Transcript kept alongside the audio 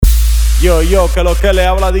Yo, que lo que le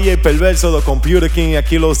habla DJ Perverso de Computer King.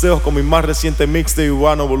 Aquí los dejo con mi más reciente mixtape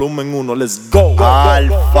urbano volumen 1. Let's go.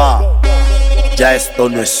 Alfa, ya esto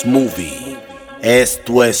no es movie,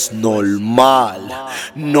 esto es normal.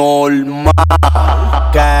 Normal.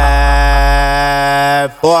 ¿Qué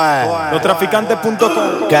fue?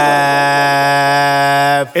 Lostraficantes.com. ¿Qué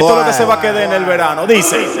fue? Esto es lo que se va a quedar en el verano.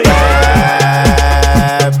 Dice. ¿Qué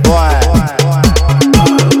fue?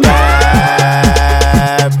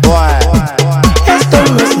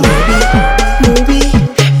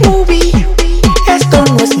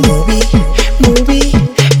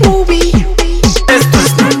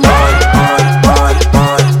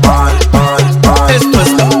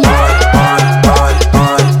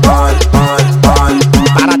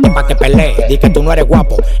 Di que tú no eres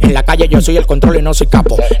guapo. En la calle yo soy el control y no soy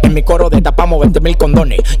capo. En mi coro destapamos 20,000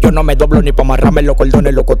 condones. Yo no me doblo ni pa' amarrarme los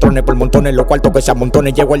cordones, los cotrones por montones, los cuartos que se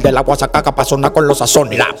amontones. Llego el de la guasacaca pa' sonar con los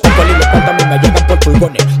sazones. La pongo y los cuartos a mí me llegan por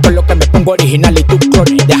furgones. Todo lo que me pongo original y tú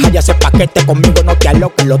clones. Deja ya ese paquete conmigo, no te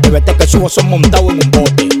aloques. Los TBT que subo son montados en un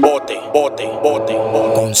bote. Bote.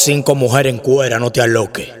 Con 5 mujeres en cuera, no te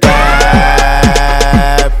aloques.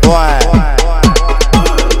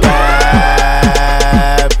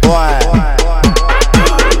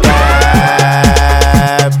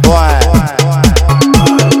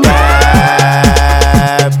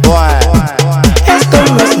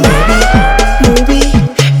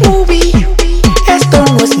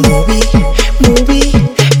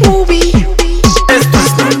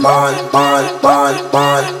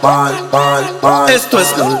 Esto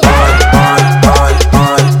es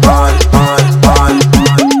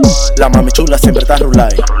la mami chula siempre está rulay,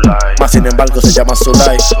 más sin embargo se llama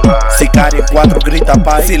Zulay. Sicario 4 grita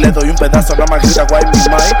pay. Si le doy un pedazo nada más grita guay mi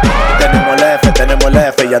mai. Tenemos el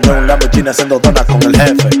F y ando en un Lamborghini haciendo donas con el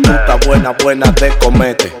jefe. Tú estás buena de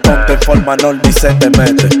comete. Ponte en forma Norby y se te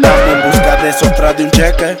mete. Ando en busca de esos tras de un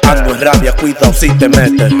cheque. Ando en rabia, cuidado si te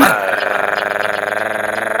metes.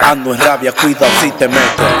 Ando en rabia, cuidado si te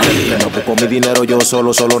metes. No busco mi dinero yo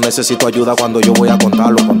solo necesito ayuda cuando yo voy a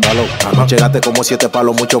contarlo. Anoche gasté como 7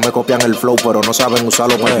 palos, muchos me copian el flow, pero no saben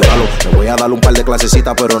usarlo para ayudarlo. Me voy a dar un par de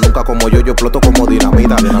clasecitas, pero nunca como yo exploto como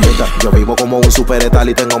dinamita. Yo vivo como un superetal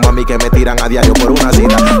y tengo mami que me tiran a diario por una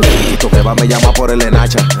cita. Y tú que va me llama por el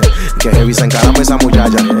enacha, que heavy se encarama esa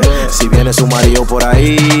muchacha. Si viene su marido por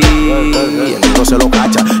ahí, el mundo se lo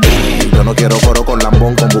cacha. Y yo no quiero coro con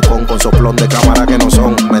lambón, con bucón, con soplón de cámara que no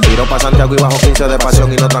son. Me tiro pa' Santiago y bajo 15 de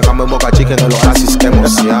pasión y no trancamos en Boca Chica en el Oasis, que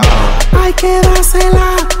emoción. Hay que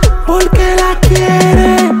dársela porque la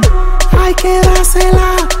quiere. Hay que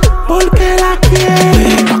dársela porque la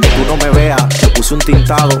quiere. Pa' que tú no me veas, te puse un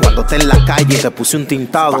tintado. Cuando esté en la calle, te puse un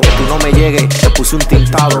tintado. Pa' que tú no me llegues, te puse un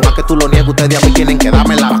tintado. Más que tú lo niegues, ustedes a mí tienen que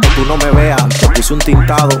dármela. Pa' que tú no me veas, te puse un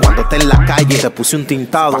tintado. Cuando esté en la calle, te puse un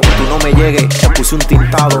tintado. Pa' que tú no me llegues, te puse un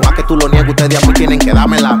tintado. Más que tú lo niegues, ustedes a mí tienen que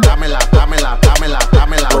dármela. Dámela.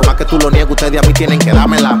 Más que tú lo niegues, ustedes a mí tienen que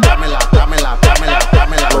dármela. Dámela.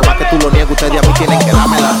 Más que tú lo niegues, ustedes a mí tienen que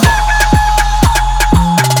dármela.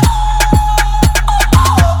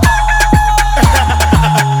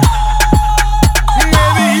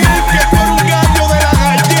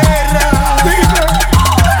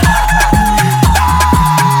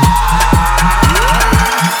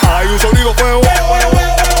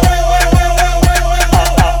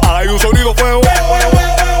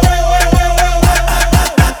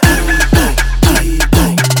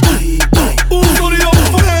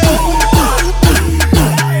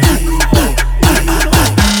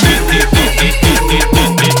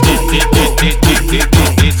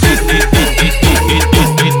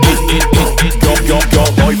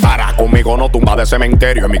 De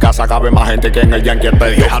cementerio, en mi casa cabe más gente que en el Yankee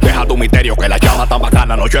Estadio. Deja tu misterio, que la chama tan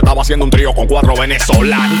bacana. Anoche estaba haciendo un trío con 4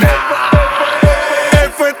 venezolanas.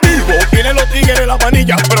 Efectivo, tienen los tigres en la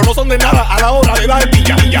manilla, pero no son de nada a la hora de la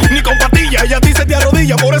ardilla. Ni con patillas, ella dice te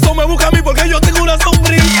arrodilla. Por eso me busca a mí, porque yo tengo una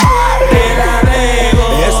sombrilla. Te la debo.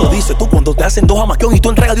 Eso dices tú cuando te hacen 2 jamaquión y tú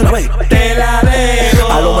entregas de una vez. Te la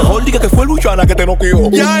debo. A lo mejor diga que fue Luchana que te noqueó.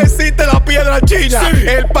 Ya existe la piedra china, sí,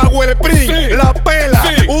 el Power Spring, sí, la pela,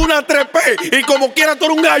 sí, una 3P y como quiera tú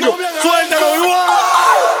eres un gallo. Suéltalo igual.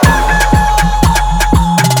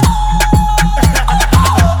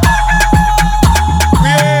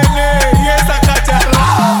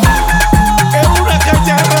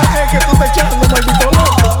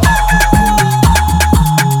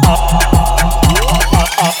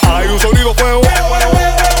 Un sonido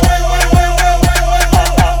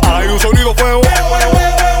feo.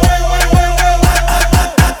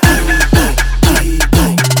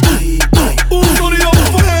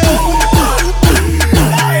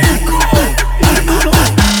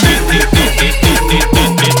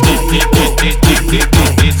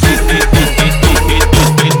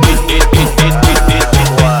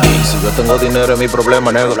 dinero es mi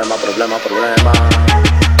problema, negro. Problema.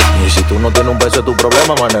 Y si tú no tienes un peso es tu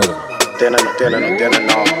problema, más negro. No tiene,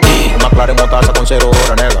 no. Una clara y motaza con 0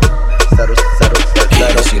 horas, negro. Cero.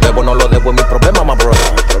 Y si debo no lo debo es mi problema, más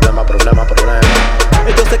problema. Problema.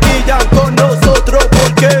 Ellos se quillan con nosotros,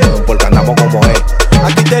 ¿por qué? Porque andamos como es.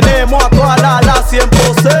 Aquí tenemos a toda la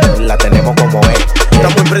 100%. La tenemos como es.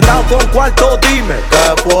 Estamos enfrentados con cuarto, dime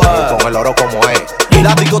 ¿qué fue? Con el oro como es. Y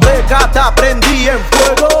la discoteca está prendida en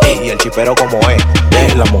fuego. Y el chipero como es.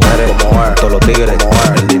 Las mujeres como es. Todos los tigres como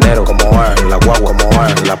es. El dinero como es. La guagua como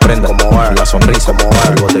es. La prenda como es. La sonrisa como es.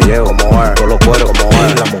 El botelleo como es. Todos los cueros como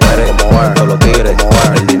es. Las mujeres como es. Todos los tigres como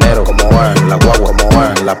es. El dinero como es. La guagua como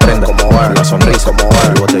es. La prenda como es. La sonrisa como es.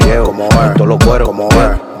 El botelleo como es. Todos los cueros como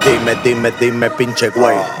es. Dime, pinche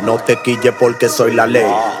güey. No te quille porque soy la ley.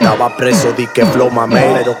 Estaba preso, di que flow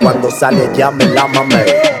mamé. Pero cuando sale ya me la mamé.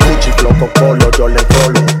 Gucci, flow, cocolo, yo le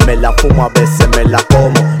enrolo. Me la fumo, a veces me la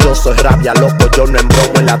como. Yo soy rabia, loco, yo no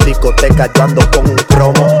embromo. En la discoteca yo ando con un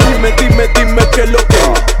cromo. Dime que lo que.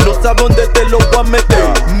 No sabes dónde te lo voy a meter.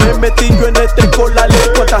 Me metí yo en este con la ley.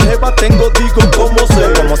 Cuántas jevas tengo, digo cómo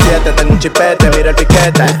sé. Como 7, tengo un chipete, mira el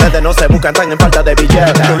piquete. Ustedes no se buscan, están en falta de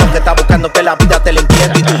billetes. Tú lo que estás buscando es que la vida te la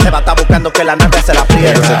entiende. Y tu jeva está buscando que la nave se la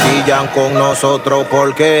Ellos se apriete. quillan con nosotros,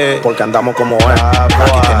 ¿por qué? Porque andamos como es.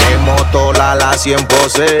 Aquí tenemos toda la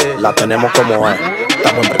 100%. La tenemos como es.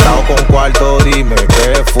 Estamos emprestados con cuarto, dime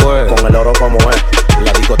qué fue. Con el oro como es.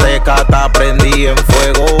 La discoteca está prendida en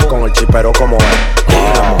fuego. Con el chipero como es.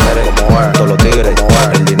 Y las mujeres como es. todos los tigres como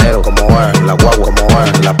es. el dinero como es. la guagua como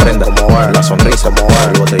es. la prenda como es. la sonrisa como es.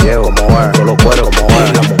 el botelleo como es. todos los cueros como y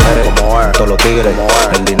es. las mujeres como es. todos los tigres como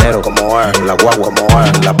es. el dinero como es. la guagua como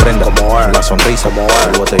es. la prenda como es. la sonrisa como es.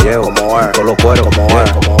 el botelleo como es. todos los cueros como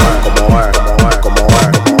es. como es. como es. como es.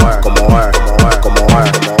 como es. como es. como es. como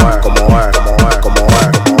es. como es. como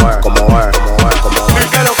es. como es. como es.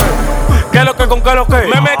 ¿Qué es lo que con qué lo que?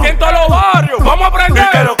 Me metí en todos los barrios, vamos a aprender.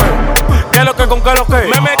 ¿Qué es lo que? ¿Qué es lo que con qué lo que?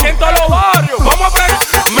 Me metí en todos los barrios, vamos a aprender.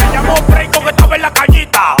 Me llamó Freiko que estaba en la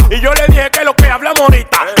cañita y yo le dije que lo que hablamos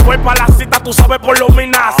ahorita. Fue para la cita, tú sabes por lo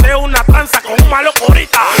menos hacer una tranza con un malo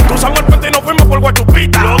corita. Cruzamos el puente y nos fuimos por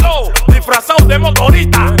Guachupita. Los dos disfrazados de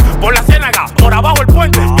motorita. Por la ciénaga, por abajo el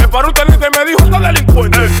puente. Que para un teniente me dijo una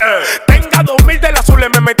delincuente. Tenga 2000 del azules,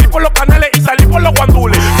 me metí por los canales y salí por los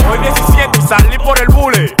guandules. Hoy 17 y salí por el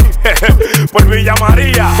bule. Por Villa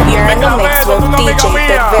María. You're in the mix with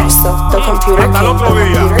DJ Perverso, the computer Hasta el king, otro the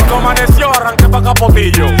día. computer Cuando amaneció, arranqué pa'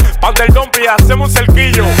 Capotillo. Pan del Dompi, hacemos un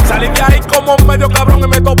cerquillo. Salí de ahí como medio cabrón y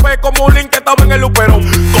me topé como un link que estaba en el luperón.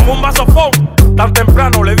 Como un vasofón. Tan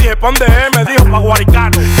temprano le dije, ¿pa' dónde es? Me dijo, pa'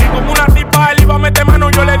 Guaricano. Y como una tipa, él iba a meter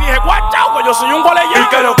mano, yo le dije, guachao, que yo soy un goleyano. ¿Y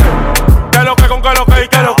qué lo que? ¿Qué lo que con qué lo que? ¿Y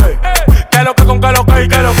qué lo que? ¿Qué lo que con qué lo que? ¿Y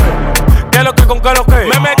qué lo que? ¿Qué lo que con qué lo que?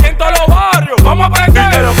 Me metí en todos los barrios, vamos a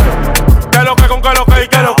aprender. ¿Qué lo que? ¿Qué lo que con qué lo que? ¿Y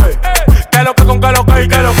qué lo que? ¿Qué lo que con qué lo que? ¿Y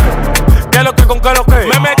qué lo que? ¿Qué lo que con qué lo que?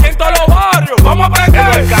 Me metí en todos los barrios, vamos a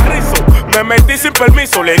aprender. El carrizo, me metí sin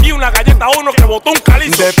permiso, le di una galleta a uno que botó un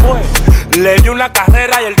calizo. Después le di una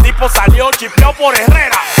carrera y el tipo salió chipeado por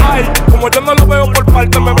Herrera. Ay, como yo no lo veo por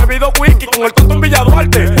parte, me bebí 2 whisky con el tonto en Villa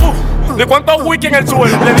Duarte. ¿De cuántos whisky en el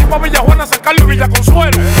suelo? Le di pa' Villa Juana, San Carlos y Villa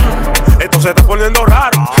Consuelo. Esto se está poniendo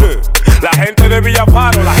raro. La gente de Villa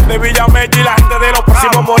Faro, la gente de Villa Mechi y la gente de Los Prados.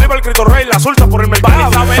 Simón Bolívar, el Cristo Rey, la Sulta por el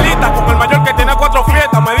mercado. Isabelita con el mayor que tiene 4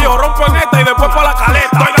 fiestas. Me dijo, rompo en esta y después pa' la caleta.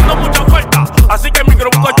 Estoy dando mucha vuelta, así que mi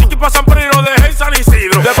grupo chiqui pa' San Pedro y lo dejé en San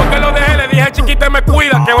Isidro. Después que lo dejé, le dije, chiquita, me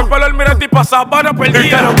cuida, que voy para el Almirante y pa' Sabana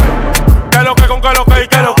perdida. ¿Qué lo que con qué lo que? ¿Y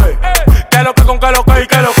qué lo que? ¿Qué lo que con qué lo que? ¿Y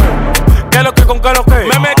qué lo que? ¿Qué lo que con qué lo que?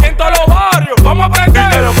 Me metí en todos los barrios, vamos a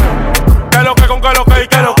aprender. ¿Qué lo que? ¿Qué lo que con qué lo que? ¿Y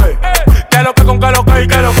qué lo que? ¿Qué lo que con qué lo que? ¿Y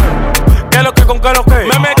qué lo que? ¿Qué lo que con qué lo que?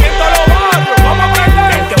 Me metí en todos los barrios, vamos a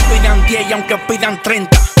aprender. Aunque pidan 10 y aunque pidan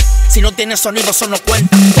 30, si no tiene sonido, eso no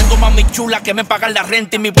cuenta. Tengo mami chula que me pagan la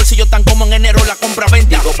renta y mi bolsillo tan como en enero la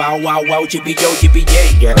compra-venta. Digo, wow, wow, wow, GPJ.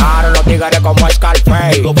 Llegaron los tigres como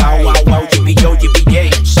Scarface. Digo, wow, wow, wow,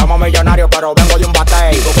 GPJ. Somos millonarios pero vengo de un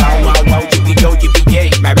batey. Digo, wow, wow, wow,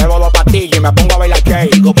 GPJ. Me bebo 2 pastillas y me pongo a bailar K.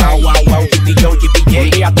 Digo, wow, wow, wow, GPJ. Un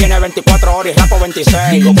día tiene 24 horas y rapo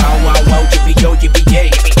 26. Digo, wow, wow, wow, GPJ.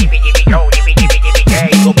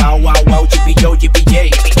 Digo, wow, wow, wow, GPJ.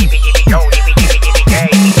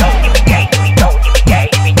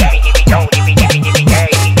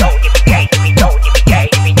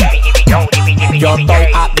 Yo estoy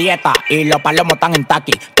a dieta y los palomos están en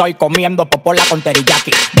taqui. Estoy comiendo popola con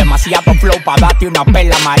teriyaki. Demasiado flow pa' darte una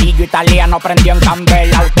pela. Amarillo italiano prendió en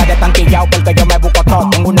candela. Ustedes están quillados porque yo me busco todo.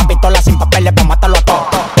 Tengo una pistola sin papeles pa' matarlo a todos.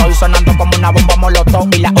 Estoy sonando como una bomba molotov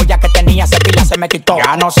y la olla que tenía se pila se me quitó.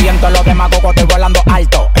 Ya no siento los demás cocos, estoy volando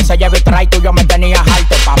alto. Ese Chevy trae tuyo me tenías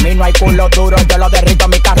alto. Pa' mí no hay culo duro, yo lo derrito.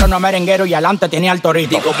 Mi carro no es merenguero y adelante tenía el torito.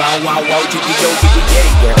 Digo bow wow wow, GPJ.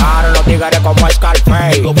 Llegaron los tigres como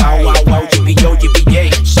Scarface. Digo bow wow wow,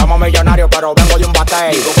 GPJ. Somos millonarios pero vengo de un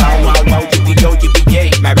batey. Digo bow wow wow,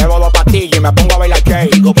 GPJ. Me bebo 2 pastillas y me pongo a bailar Jay.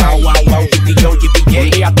 Digo bow wow wow, GPJ. Un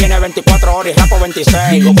día tiene 24 horas y rapo 26.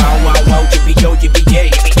 Digo bow wow wow, GPJ.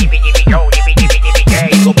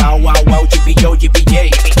 Digo bow wow wow, GPJ.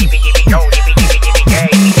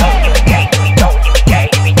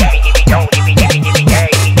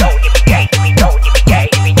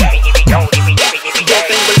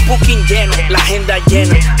 Lleno, la agenda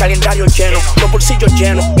llena, calendario lleno, los bolsillos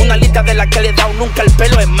llenos, una lista de la que le he dado nunca el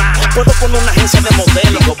pelo es más. Puedo poner una agencia de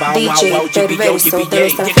modelo. Digo, wow, wow, wow, Perverso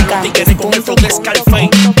llegan los tigres con el flow de Scarface.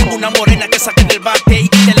 Una morena que saque del bate y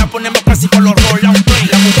te la ponemos casi por los roll out play.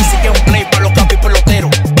 La mujer sigue un play para los capos y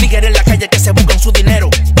peloteros. Tigres en la calle que se buscan su dinero.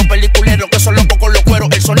 Los peliculeros que son locos con los cueros.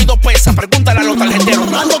 El sonido pesa, pregúntale a los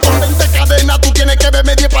tarjeteros. Ando con 20 cadenas, tú tienes que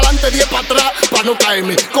verme 10 para adelante, 10 para atrás, para no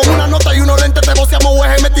caerme. Con una nota y unos lentes te voceamos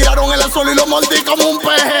UG. Me tiraron el anzuelo y lo mordí como un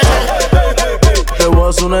peje. Te voy a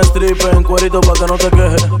hacer una strip en cuerito pa' que no te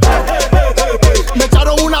quejes. Me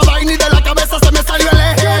echaron una vaina y de la cabeza se me salió el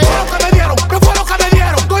eje. ¿Qué fue lo que me dieron? ¿Qué fue lo que me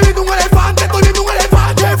dieron? Estoy viendo un elefante, estoy viendo un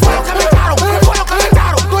elefante. ¿Qué fue lo que me echaron? ¿Qué fue lo que me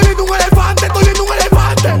echaron? Estoy viendo un elefante, estoy viendo un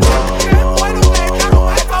elefante. ¿Qué fue lo que echaron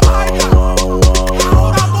a esta vaina?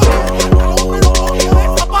 Ahora estoy viendo un pantalón de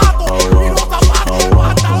zapatos y los zapatos de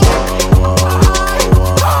pantalón.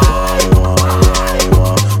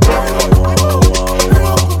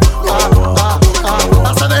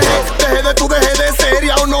 Deje de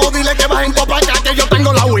seria o no, dile que bajen copa acá, que yo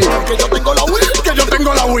tengo la Wii. Que yo tengo la Wii, que yo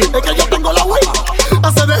tengo la Wii. Es que yo tengo la Wii.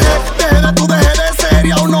 Deje de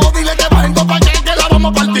seria o no, dile que bajen copa acá, que la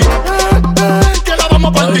vamos a partir. Que la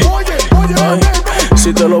vamos a partir. Ay,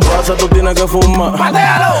 si te lo pasas, tú tienes que fumar.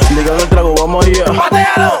 ¡Patéalo! Dígame el trago, vamos allá.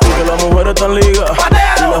 ¡Patéalo! Que las mujeres están ligas.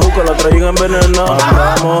 ¡Patéalo! Y la juca la traigan envenenada.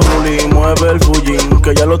 Andamos, Juli, mueve el fullín.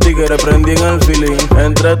 Que ya los tigres prendían el feeling.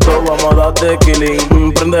 Entre todos vamos a darte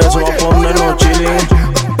killing. Prende eso, va a ponernos chilling.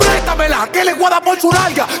 Préstamela, que le guarda por su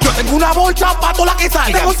larga. Yo tengo una bolsa pa' toda la que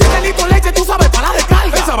salga. Tengo 7 litros de leche, tú sabes, para la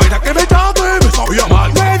descarga. Esa vaina que me echaste me sabía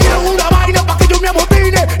mal. Me dieron una vaina pa' que yo me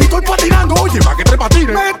amotine. Y estoy patinando, oye, pa' que te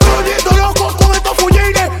patines. Me estoy volviendo loco con estos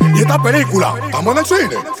fullines. Y esta película, estamos en el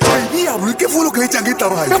cine. Ay, diablo, ¿y qué fue lo que le echan a esta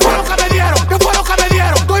vaina? ¿Qué fue lo que me dieron? ¿Qué fue lo que me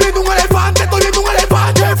dieron? Estoy viendo un elefante, estoy viendo un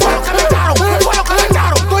elefante. ¿Qué fue lo que me echaron? ¿Qué fue lo que me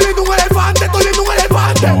echaron? Estoy viendo un elefante, estoy viendo un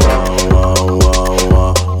elefante.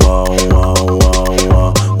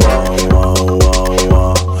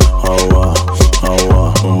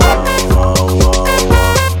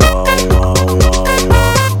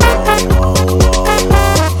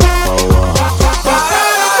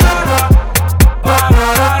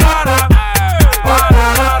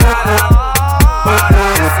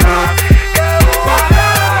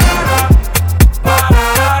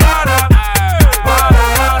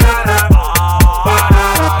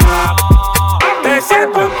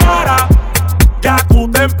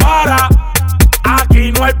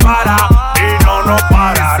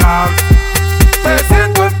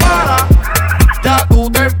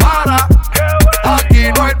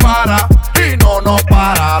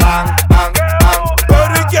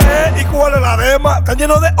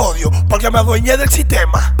 Que me adueñé del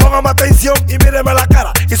sistema. Póngame atención y míreme la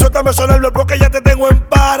cara. Y suéltame sonar porque ya te tengo en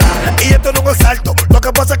para. Y esto no es un salto. Lo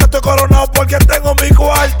que pasa es que estoy coronado porque tengo mi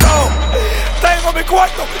cuarto. Tengo mi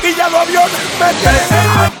cuarto y ya los aviones me tienen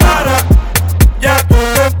en para. Ya tú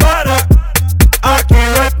te paras. Aquí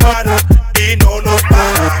no es para y no nos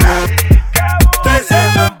para. Te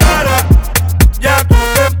siento en para. Ya tú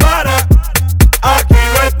te paras. Aquí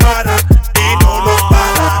no es para y no nos para.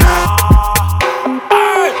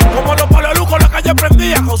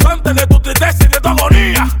 Prendía, causante de tu tristeza y de tu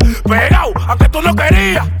agonía. Pegao, aunque tú no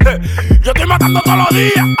querías. Yo estoy matando todos los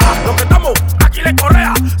días. Los que estamos aquí le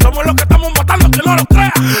correa. Somos los que estamos matando, que no lo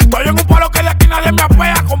crea. Estoy en un palo que de aquí nadie me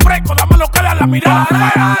apea. Compré con la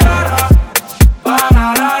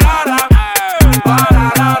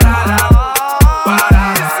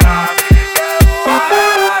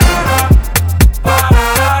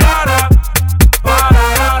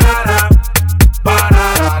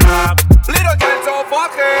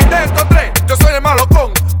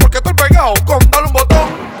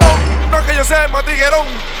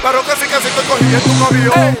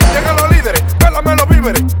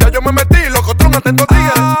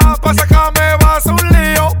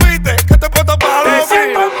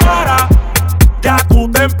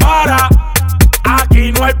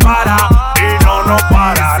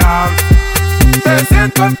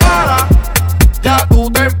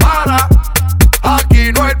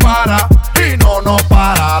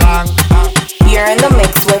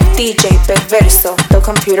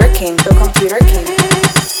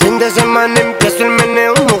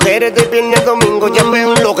de viernes a domingo ya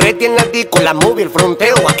veo los Greti en la disco, la movie, el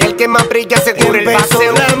fronteo, aquel que más brilla seguro el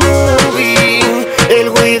paseo. La movie, el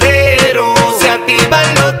juidero, se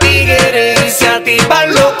activan los tigres, se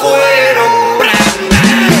activan los cueros.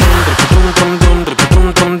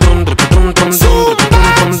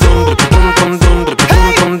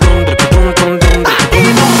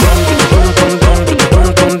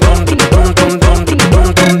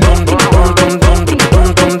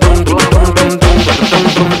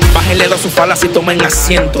 Si tomen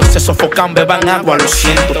asiento, se sofocan, beban agua, lo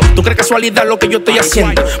siento. ¿Tú crees casualidad lo que yo estoy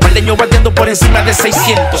haciendo? Maldeño batiendo por encima de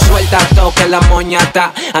 600. Suelta toque la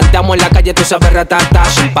moñata. Andamos en la calle, tú sabes ratata.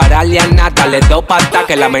 Sin pararle a nata, le doy pata.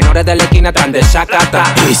 Que las menores de la esquina están de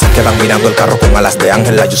sacata. Y se quedan mirando el carro con alas de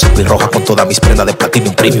ángel. La Giuseppe roja con todas mis prendas de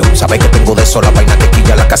platinum premium. Sabes que tengo de eso la vaina de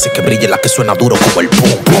quilla, la que hace que brille, la que suena duro como el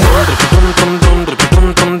pum pum.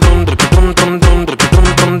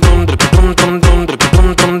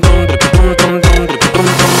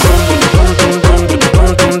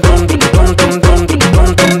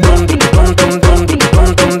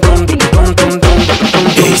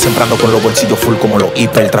 Sembrando con los bolsillos full como los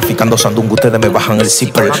hiper. Traficando sandungo, ustedes me bajan el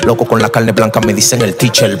zipper. Loco con la carne blanca, me dicen el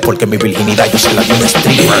teacher. Porque mi virginidad yo se la di un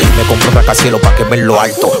stripper. Me compro un rascacielos pa' que ven lo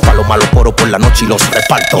alto. Pa' los malos coros por la noche y los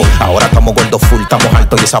reparto. Ahora estamos gordos full, estamos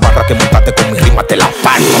altos. Y esa barra que montaste con mi rima te la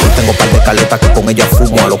parto. Tengo par de caletas que con ella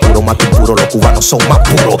fumo. A lo puro más que impuro, los cubanos son más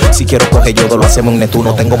puros. Si quiero coger yodo, lo hacemos en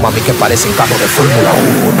Netuno. Tengo mami que parecen carros de Fórmula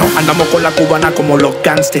 1. Andamos con la cubana como los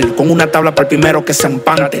gangsters. Con una tabla para el primero que se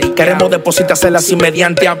empante. Queremos depositarse así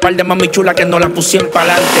mediante a par de mami chula que no la pusieron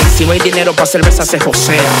pa'lante. Si no hay dinero pa' cerveza se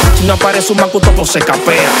josea. Si no aparece un macuto pues se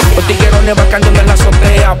capea. Los tiguerones van cayendo en la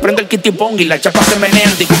azotea. Prende el kitipong y la chapa se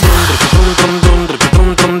menean.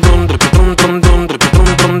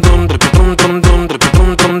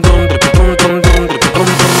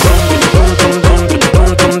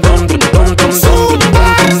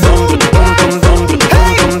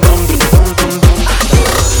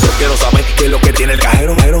 Quiero saber qué es lo que tiene el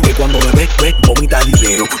cajero, que cuando me ve, vomita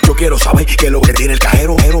dinero. Yo quiero saber qué es lo que tiene el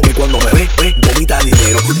cajero,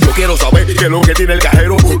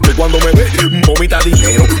 que cuando me ve, vomita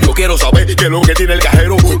dinero. Yo quiero saber qué es lo que tiene el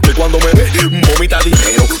cajero, que cuando me ve, vomita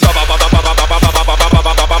dinero.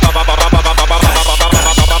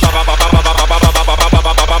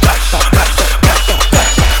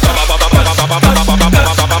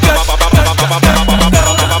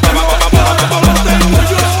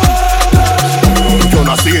 Yo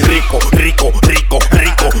nací rico, rico, rico,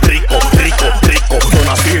 rico, rico, rico, rico. Yo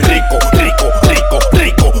nací rico, rico, rico,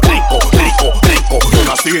 rico, rico, rico, rico. Yo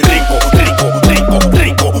nací rico, rico, rico,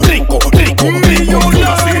 rico, rico, rico, rico. Yo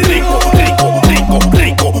nací rico, rico, rico,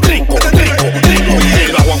 rico, rico, rico, rico.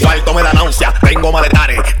 El bajo asfalto me da náusea, tengo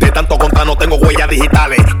maletares. De tanto contar no tengo huellas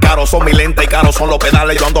digitales. Caros son mis lentes y caros son los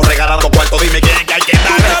pedales. Yo ando regalando cuartos, dime quién es que hay que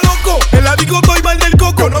darle. ¡Está loco! En la disco estoy mal del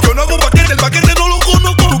coco. Yo no hago paquete, el paquete no lo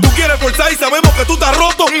conozco. Tú quieres forzar y sabemos que tú estás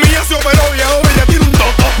roto. Mía se operó y ahora ella tiene un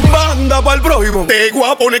toco. Manda pa'l prójimo. Te voy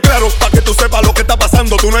a poner claro pa' que tú sepas lo que está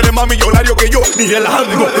pasando. Tú no eres más millonario que yo, ni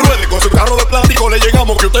relajando. Ruede con su carro de plástico le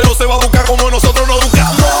llegamos. Que usted no se va a buscar como nosotros nos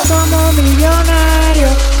buscamos. Somos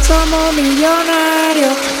millonarios, somos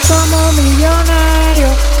millonarios, somos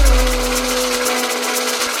millonarios.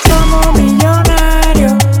 Somos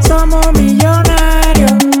millonarios, somos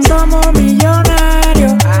millonarios, somos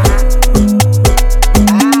millonarios.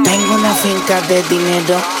 Tengo una finca de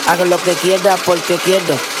dinero, hago lo que quiera porque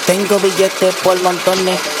quiero. Tengo billetes por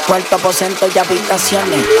montones, cuarto aposento y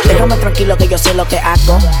habitaciones. Déjame tranquilo que yo sé lo que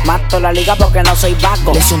hago. Mato la liga porque no soy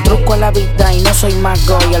vago. Le hice un truco a la vida y no soy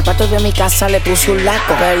mago. Y al patio de mi casa le puse un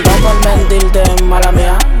laco. Perdón por mentir de mala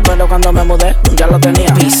mía, pero cuando me mudé ya lo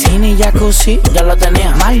tenía. Piscina y jacuzzi, ya lo tenía.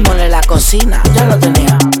 Mármol en la cocina, ya lo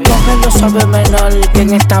tenía. Cógelo sabe menor que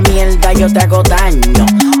en esta mierda yo te hago daño.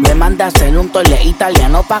 Me manda a hacer un toile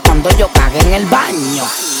italiano pa' cuando yo cague en el baño.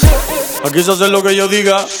 Aquí se hace lo que yo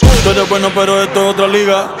diga. Tú eres bueno pero esto es otra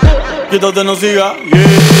liga. Quítate no siga,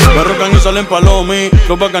 yeah. Me rocan y salen palomi.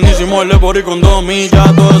 Los bacanísimos, el Ebori con Domi.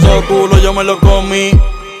 Ya todos esos culos yo me los comí.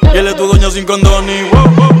 Y él es tu doña sin condoni.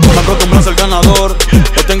 Me acostumbro a ser ganador.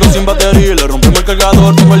 Lo tengo sin batería y le rompimos el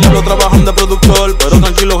cargador. Tengo el diablo trabajando de productor. Pero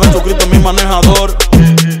tranquilo, Jesucristo es mi manejador.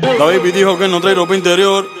 La baby dijo que no trae ropa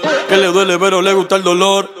interior. Que le duele pero le gusta el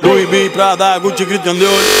dolor. Louis V, Prada, Gucci, Christian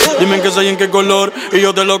Dior. Dime en qué soy, en qué color y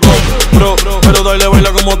yo te lo compro. Pero dale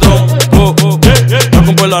baila como trompo. No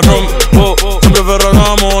compro el arroz. Siempre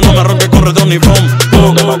ferragamo, no me ronques con retón ni pom.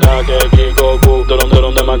 De macaque, Kiko, Toron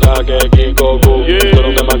de macaque, Kiko,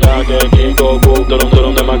 Toron de macaque, Kiko,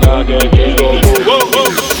 Toron de macaque, Kiko.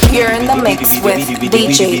 You're in the mix with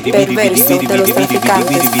DJ Perverso de los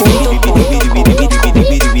traficantes.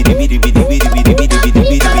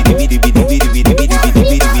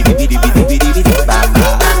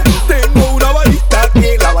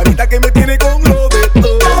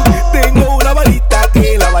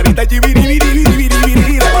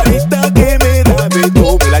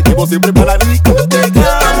 siempre para la discoteca.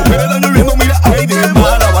 Las mujeres están lloviendo, mira, ay, de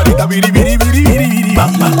mala varita, viri, viri, viri, viri, viri. La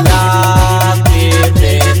que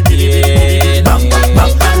me tiene, la que me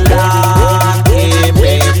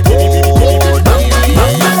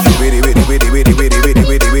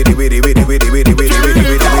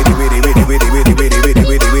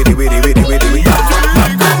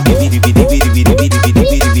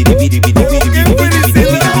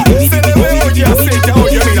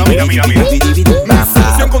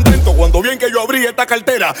contento cuando bien que yo abrí esta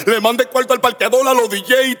cartera. Le mandé cuarto al parqueador, a los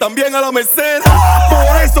DJ y también a la mesera.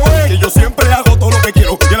 Por eso es que yo siempre hago todo lo que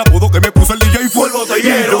quiero. Y el apodo que me puso el DJ fue el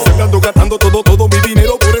botellero. Yo siempre ando gastando todo mi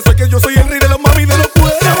dinero. Por eso es que yo soy el rey de las mami de los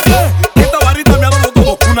pueblos. Esta varita me ha dado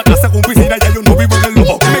todo. Una casa con piscina, ya yo no vivo en el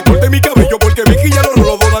lobo. Me corté mi cabello porque me quilla los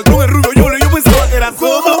rolos. Donald Trump, el rubio yo pensaba que era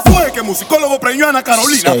 ¿cómo fue que musicólogo preñó a Ana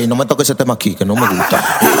Carolina? Ey, no me toques ese tema aquí, que no me gusta.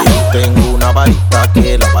 Tengo una varita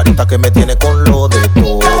que la varita que me tiene con lo de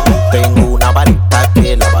todo. Tengo una varita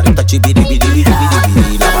que la varita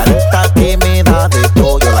chibiribiribiribiribiri. La varita que me da de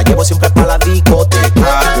todo. Yo la llevo siempre para la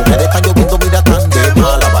discoteca. Ustedes están lloviendo, mira, tan de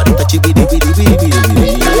mal. La varita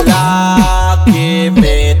chibiribiribiribiribiri. La que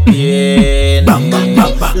me tiene, la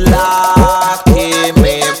que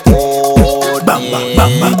me pone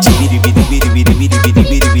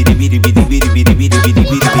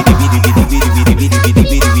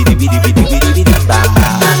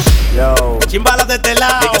Chimbalas de este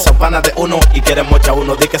lado. Di que son panas de uno y quieren mucha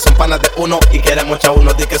uno. Di que son panas de uno y quieren mucha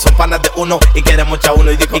uno. Di que son panas de uno y quieren mucha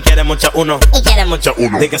uno. Y quieren mucha uno. Y quieren mucha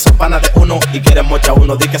uno. Di que son panas de uno y quieren mucha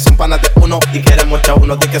uno. Di que son panas de uno y quieren mucha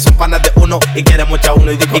uno. Di que son panas de uno y quieren mucha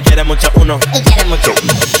uno. Y quieren mucha uno. Y quieren mucha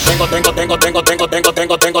uno.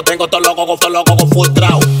 Tengo todo loco con full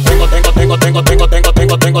trao. Tengo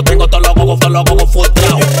todo loco con full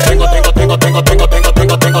trao. Tengo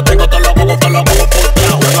todo loco con full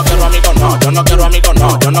trao. Yo no quiero amigos,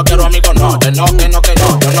 no. Yo no quiero amigos, no. De no, que no, que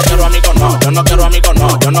no. Yo no quiero amigos, no. Yo no quiero amigos,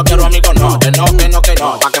 no. Yo no quiero amigos, no. De no, que no, que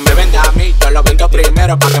no. Pa' que me venda a mí, yo lo vendo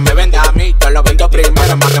primero. Pa' que me venda a mí, yo lo vendo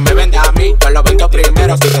primero. Pa' que me venda a mí, yo lo vendo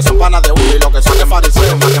primero. Si que son panas de uno y lo que son de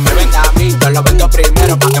fariseo. Pa' que me venda a mí, yo lo vendo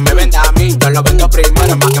primero. Pa' que me venda a mí, yo lo vendo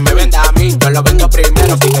primero. Pa' que me venda a mí, yo lo vendo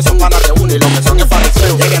primero. Si que son panas de uno y lo que son de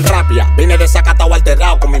fariseo. Lleguen rápida, vine desacatado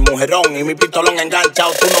alterado con mi mujerón y mi pistolón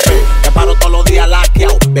enganchado. Tú no ves, que paro todos los días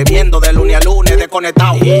laqueado, bebiendo de lunes a lunes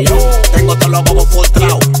desconectado. Y yo tengo todo loco con full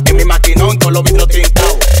trao, en mi maquinón con los vidrios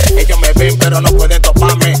tintados. Ellos me ven pero no pueden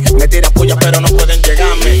toparme, me tiran puya pero no pueden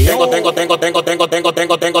llegarme. Tengo todo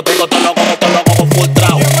loco con full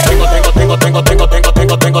trao. Tengo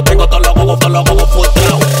todo loco con full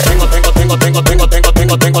trao.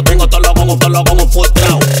 Tengo todo loco con full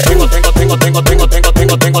trao.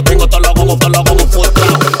 Tengo todo loco con full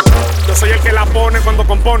trao. Yo soy el que la pone cuando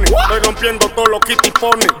compone. Estoy rompiendo todos los kitty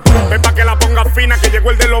pone. Ven pa' que la ponga fina, que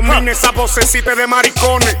llegó el de los mines. Esa vocecita de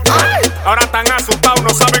maricones. Ahora están asustados, no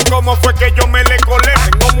saben cómo fue que yo me le colé.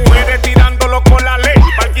 Tengo mujeres tirándolo con la ley.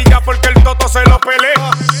 Parquilla porque el toto se lo pelé.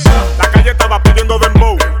 La calle estaba pidiendo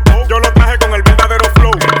dembow. Yo lo traje con el verdadero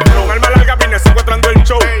flow. Con alma larga vine secuestrando el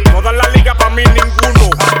show. No dan la liga pa' mí ninguno.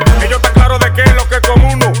 Ellos están claros de qué es lo que es con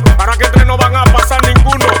uno. Para que entre no van a pasar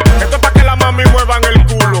ninguno. Esto es pa' que la mami muevan el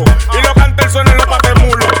culo. Y los cantes suenen los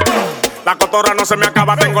patemulos. La cotorra no se me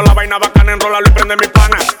acaba, tengo la vaina bacana, enrolarlo y prende mi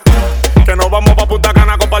pana. Que nos vamos pa' Punta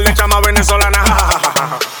Cana con par de chamas venezolanas.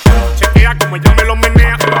 Chequea como ella me lo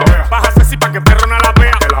menea. Bájase si pa' que perrona la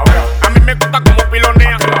vea. A mí me gusta como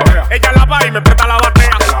pilonea. Ella la va y me presta la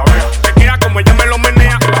batea. Chequea como ella me lo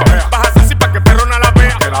menea. Bájase si pa' que perrona la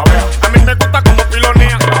vea. A mí me gusta como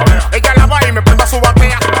pilonea. Ella la va y me presta su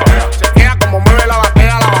batea. Chequea como mueve la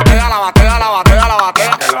batea, la batea, la batea, la batea, la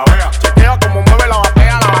batea. Chequea como mueve la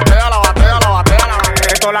batea, la batea, la batea, la batea, la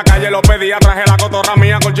batea. Esto en la calle lo pedía, traje la cotorra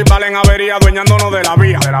mía con chipal en avería, dueñándonos de la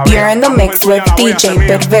vía. You're in the mix with DJ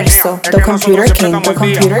Perverso, the computer king, the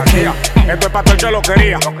computer king. Esto es para todo el que lo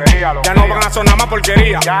quería. Ya no van a sonar más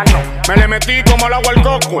porquería. Me le metí como el agua al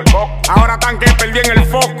coco. Ahora tan que perdí en el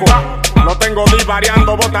foco. Lo tengo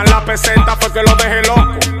divariando, botan la peseta fue que lo dejé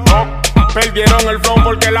loco. Perdieron el flow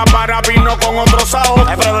porque la para vino con otro sao.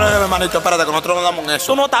 Ay, pero hermanito, espérate, que nosotros no damos en eso.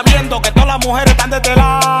 Tú no estás viendo que todas las mujeres están de este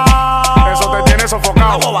lado. Eso te tiene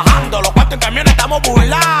sofocado. Estamos bajando, los cuartos en camiones estamos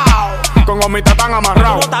burlados. Con gomitas tan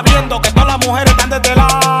amarrados. Tú no estás viendo que todas las mujeres están de este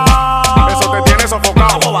lado. Eso te tiene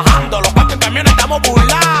sofocado. Estamos bajando, los cuartos en camiones estamos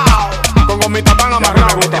burlados. Con gomitas tan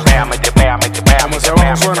amarrados. Me trepea, me trepea, me trepea, me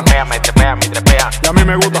trepea, me trepea, me trepea, me trepea. Y a mí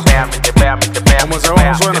me gusta. Me trepea, me trepea, me trepea, me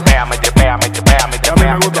trepea, me trepea, me trepea, me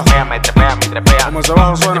trepea, me trepea, me trepea, me trepea. Como ese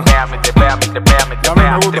bajo suena. Me trepea, me trepea, me trepea, me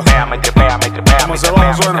trepea, me trepea, me trepea, me trepea,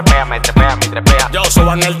 Yo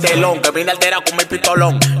suban el telón, que vine alterado con mi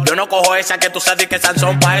pistolón. Yo no cojo esa que tú sabes que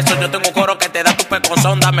Sansón. Pa' eso yo tengo un coro que te da tu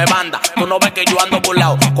pecozón. Dame banda, tú no ves que yo ando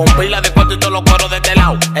burlao, con pila de cuento y todos los coros de este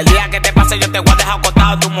lado. El día que te pase yo te voy a dejar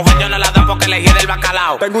acostado. Tu mujer yo no la da porque elegí del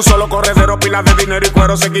bacalao. Tengo un solo corredero, pilas de dinero y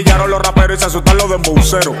cuero. Se quillaron los raperos y se asustan los de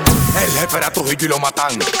embuceros. El jefe era Trujillo y lo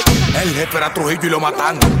matan. El jefe era Trujillo y lo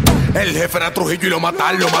matan. El jefe era Trujillo y lo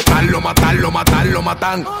matan. Lo matan, lo matan, lo matan, lo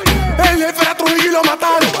matan. El jefe era Trujillo y lo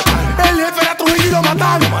matan. El jefe era Trujillo y lo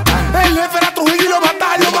matan. El jefe era Trujillo y lo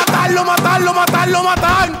matan. Lo matan, lo matan, lo matan, lo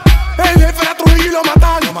matan. El jefe era Trujillo y lo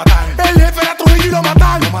matan. El jefe era Trujillo y lo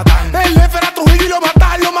matan. El jefe era Trujillo y lo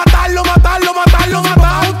matan. Lo matan, lo matan, lo matan, lo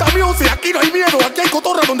matan. Junta music, aquí no hay miedo. Aquí hay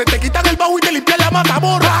cotorra donde te quitan el bajo y te limpian la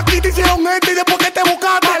mazamorra. Aquí te hicieron gente y después que te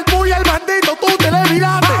buscaste al puy al bandito tú te le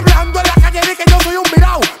miraste. Hablando en la calle de que yo soy un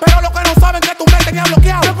virao, pero lo que no saben que tu mente queda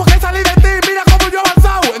bloqueado. Después que salí de ti, mira cómo yo he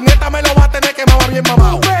avanzado. En esta me lo vas a tener que mamar bien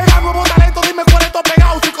mamado. Pega nuevo talento, dime cuál es tu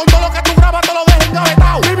pegado. Si con todo lo que tú grabas te lo dejes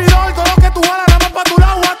engavetado. Vividor, todo lo que tú jalas nada más pa' tu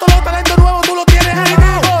lado. A todos los talentos nuevos tú lo tienes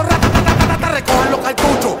agregado. Recojan los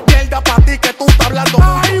cartuchos. Mierda pa' ti que tú estás hablando.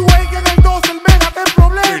 Ay, güey, que en el 12 el mega ten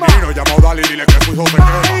problema. Menino, llama a Dali y dile que su hijo se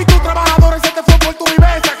quema. Ay, tus trabajadores se te fue por tu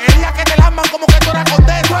viveza. Quería que te lasman como que tú eras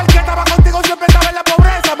condesa. El que estaba contigo siempre estaba en la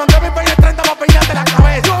pobreza. Mandé mi peña 30 pa' peinarte la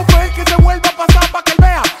cabeza. Yo fue el que se vuelva a pasar pa' que él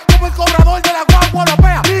vea como el cobrador de la guagua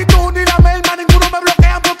europea. Ni tú ni la Melma, ninguno me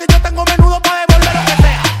bloquean porque yo tengo menudo pa' devolver lo que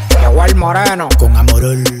sea. Llegó el moreno con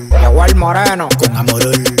amorol. Llegó el moreno con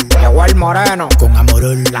amorol. Llegó el moreno con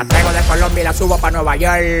amorol. La traigo de Colombia y la subo pa' Nueva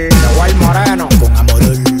York. Llegó el moreno con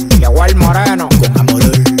amorol. Llegó el moreno con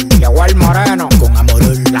amorol. Llegó el moreno con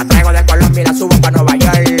amorol. La traigo de Colombia y la subo pa' Nueva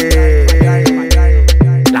York.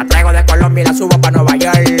 La traigo de Colombia y la subo pa' Nueva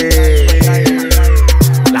York.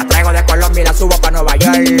 La traigo de Colombia y la subo pa' Nueva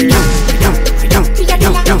York.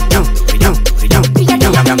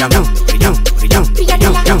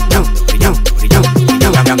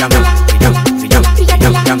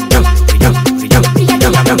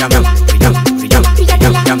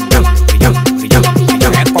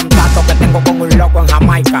 El contacto que tengo con un loco en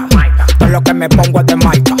Jamaica. Todo lo que me pongo es de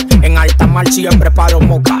marca. En alta mar siempre paro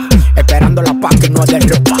moca. Esperando la paz que no es de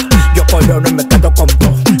ropa. Yo corono y me quedo con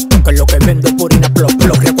todo. Porque lo que vendo es purina plop.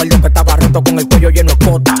 Recuerdo que estaba roto con el cuello lleno de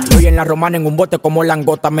cota. Hoy en la romana en un bote como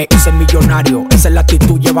langota. Me hice millonario. Esa es la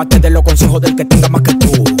actitud. Llévate de los consejos del que tenga más que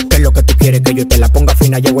tú. ¿Qué es lo que tú quieres? Que yo te la ponga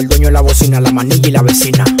fina. Llegó el dueño de la bocina, la manilla y la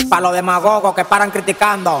vecina. Pa' los demagogos que paran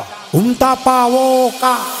criticando. Un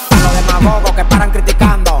tapaboca. Pa' los demagogos que paran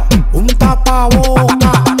criticando. Un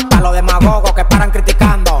tapaboca. Pa' los demagogos que paran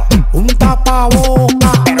criticando. Un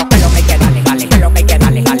tapaboca. Pero que lo me queda legal, que lo me queda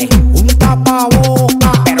legal. Un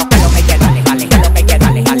tapaboca. Pero que lo me queda legal, que lo me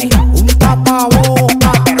queda legal. Un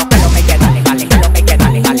tapaboca. Pero que lo me queda legal, que lo me queda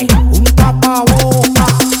legal. Un tapaboca.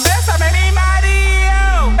 Bésame mi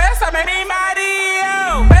marido, bésame mi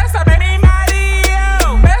marido, bésame mi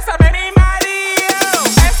marido, bésame mi marido,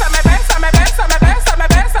 bésame, bésame, bésame, bésame,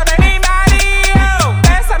 bésame mi marido,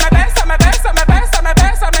 bésame, bésame, bésame, bésame,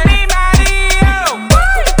 bésame mi marido,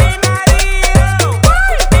 mi marido,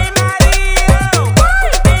 mi marido,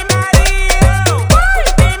 mi marido,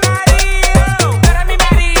 mi marido, era mi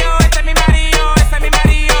marido, este es mi marido, ese es mi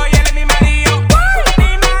marido y él es mi marido,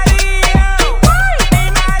 mi marido, mi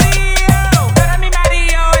marido, era mi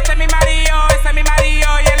marido, este es mi marido, ese es mi marido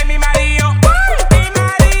y él es mi marido, mi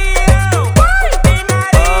marido, mi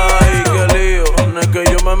marido. Ay, qué lío, no es que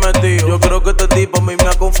yo me metí. Yo creo que este tipo a mí me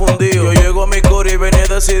ha confundido. Yo llego a mi cori y venía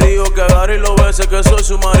decidido que agarre y lo bese que soy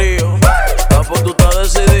su marido. Papo, tú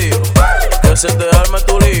estás decidido que se te arme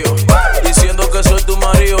tu lío, diciendo que soy tu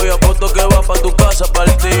marido y apuesto que va pa' tu casa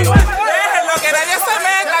partido. Déjenlo que nadie se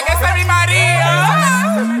meta, que ese es mi marido.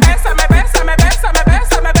 Bésame, bésame, bésame,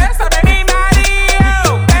 bésame, bésame mi marido.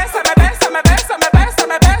 Bésame, bésame, bésame,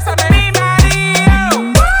 bésame, bésame mi marido.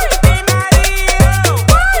 Mi marido,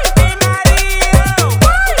 mi marido,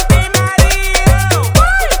 mi marido,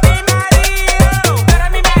 mi marido. Era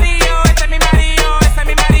mi marido, este es mi marido, ese es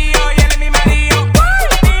mi marido y él es mi marido.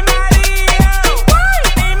 Mi marido,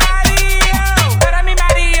 mi marido. Era mi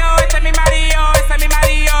marido, este es mi marido, ese es mi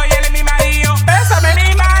marido y él es mi marido. Bésame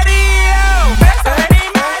mi marido, bésame mi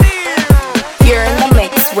marido. You're in the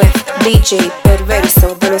mix with DJ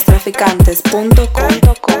Perverso de los traficantes.com.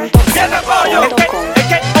 Siete pollo, es que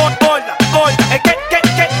gorda, gorda, es que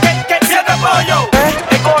siete pollo,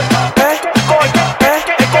 es gorda, es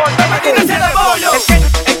gorda, me tiene siete pollo, es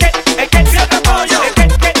que siete pollo, es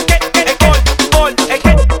gorda, es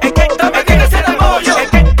que me tiene siete pollo, es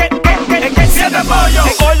que siete pollo,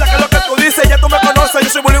 es gorda, que lo que tú dices ya tú me conoces, yo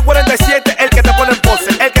soy Bullying 47, el que te pone en pose,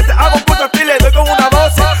 el que te hago un puto estilo y le doy con una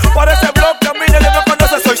 12, por ese blog que a mí le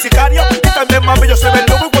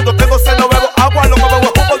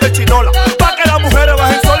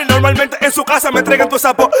casa me traigan tu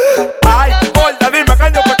sapo. Ay, gorda, dime que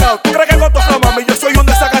año pecado. ¿Tú crees que con tu mami yo soy un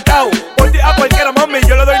desacatado? Por día a cualquiera, mami,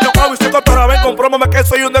 yo le doy knockout. Y si cotora ven, compróbame que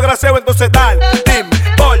soy un desgraciado. Entonces dale, dime,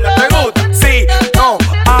 gorda, ¿te gusta? Sí, no,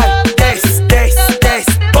 ay, yes,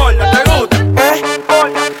 gorda, ¿te gusta?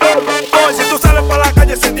 Si tú sales pa' la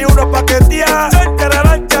calle sin ni uno paquetear, chan,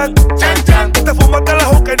 chararán, chan, chan, chan. Te fumaste la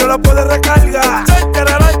juca y no la puedes recargar, chan,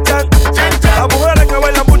 chararán, chan, chan, chan. Las mujeres que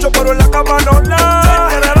bailan mucho pero en la cama no nada,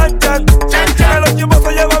 chan, chararán, chan, chan, chan. Que los chivos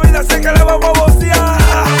se lleva vida, así que le vamos a vocear.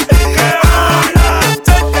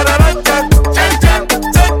 Chan, chararán, chan, chan, chan,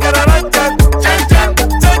 chan, chararán, chan, chan, chan,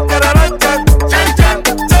 chan, chararán, chan, chan, chan,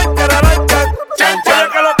 chan, chararán, chan, chan, chan. Oye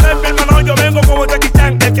que lo que es mi hermano, yo vengo como Jackie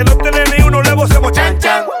Chan. El que no tiene ni uno le vocemos chan,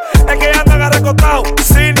 chan. Es que anda recostado,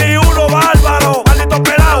 sin ni uno bárbaro, maldito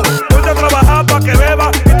pelado. Voy a trabajar pa' que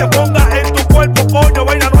beba y te ponga en tu cuerpo, coño,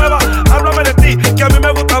 vaina nueva. Háblame de ti, que a mí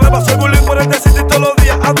me gusta beba. Soy bullying por este sitio y todos los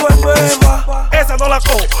días ando en beba. Esa no la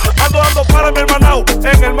cojo, ando para mi hermanao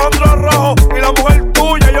en el monstruo rojo. Y la mujer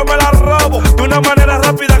tuya yo me la robo de una manera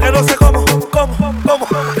rápida que no sé cómo.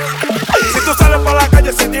 Si tú sales pa' la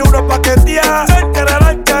calle sin ni uno paquetear, chan,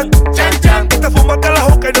 chararán, chan, chan, chan. Te fumaste la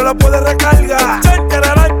juca y no la puedes recargar, chan,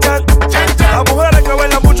 chararán, chan, chan, chan. Las mujeres que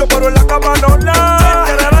bailan mucho pero en la cama no nada,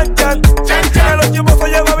 chan, chararán, chan, chan, chan. Que los chivos se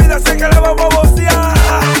lleva vida, así que le vamos a vocear.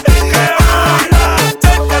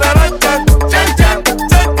 Chan, chararán, chan, chan, chan,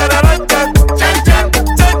 chan, chararán, chan, chan, chan,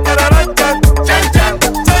 chan, chararán, chan, chan, chan,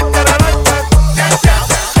 chan, chararán, chan, chan, chan.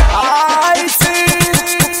 Ay, sí,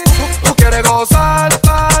 tú quieres gozar,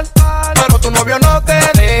 pero tu novio no te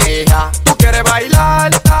deja. Tú quieres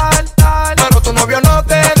bailar, pero tu novio no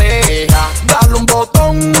te deja. Dale un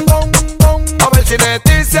botón, a ver si de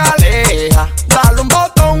ti se aleja. Dale un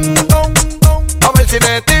botón, a ver si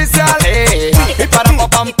de ti se aleja. Y para pa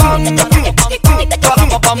pam pam, para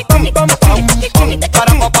pa pam pam pam pam,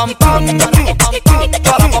 para pa pam pam,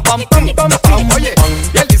 para pa pam pam pam pam. Oye,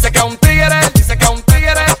 y él dice que es un tigre,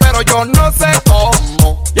 pero yo no sé cómo.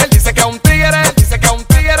 Y él dice que es un tigre,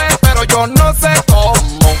 pero yo no sé cómo.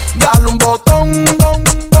 Dale un botón,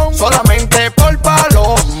 solamente por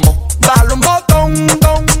palomo. Dale un botón,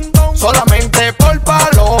 solamente por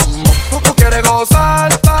palomo. Tú quieres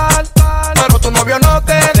gozar, pero tu novio no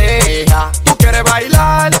te deja. Tú quieres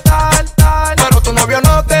bailar, pero tu novio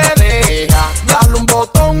no te deja. Dale un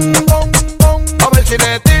botón, a ver si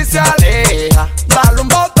de ti se aleja. Dale un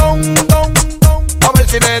botón, a ver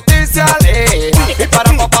si de ti se aleja. Y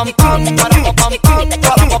para pa pam pam, para pa pam pam,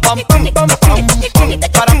 para pa pam pam pam pam,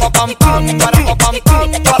 para pa pam pam, para pa pam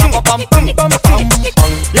pam, para pa pam pam pam pam.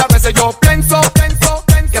 Y a veces yo pienso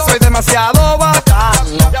que soy demasiado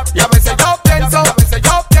bacano. Y a veces yo pienso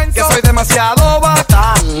que soy demasiado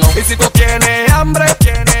bacano. Y si tú tienes hambre,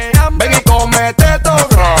 ven y cómete todo.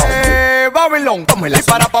 Babylon, tómela. Y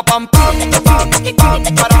para pa pam pam,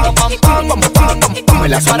 para pa pam pam,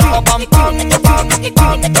 tómela. Para pa pam pam,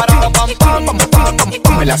 para pa pam pam,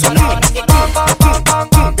 tómela.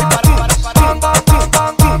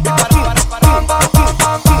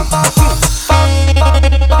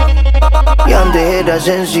 Y antes era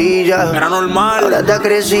sencilla, era normal, ahora te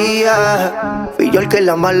crecía. Fui yo el que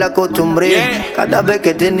la mal acostumbré. Cada vez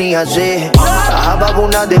que tenía sed, bajaba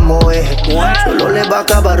una de moe. Solo le va a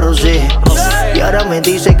acabar rosé. Y ahora me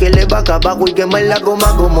dice que le va a acabar y que me la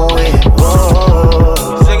coma como es.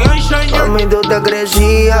 Mami, tú te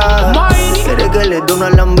crecías. Quieres que le dé una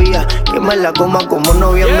lambía, que me la coma como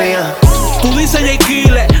novia mía. Tú dices J.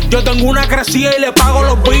 Kille, yo tengo una crecida y le pago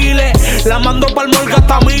los biles. La mando pa'l morgue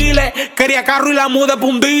hasta miles. Quería carro y la mudé pa'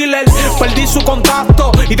 un dealer. Perdí su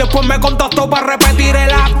contacto y después me contactó para repetir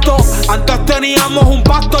el acto. Antes teníamos un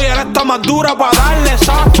pacto y ahora está más dura para darle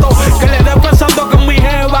exacto. Que le dé pensando que es mi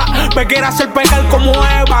jeva, me quiere hacer pegar como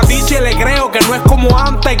Eva. Dice le creo que no es como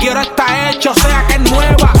antes, quiero estar hecho, o sea que es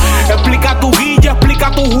nueva. Explica tu guilla, explica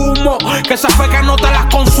tu humo, que esa fe que no te las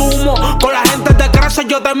consumo. Con la gente te crece,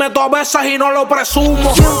 yo te meto a veces y no lo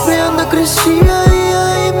presumo. Siempre ando crecida y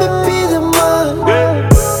ahí me pide más.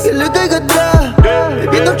 Que le caiga atrás,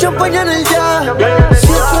 bebiendo champaña en el jazz.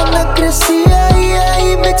 Siempre ando crecida y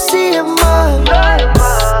ahí me exige más.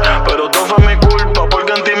 Pero todo fue mi culpa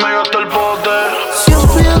porque en ti me gastó el pote.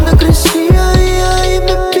 Siempre ando crecida y ahí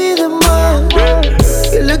me pide más.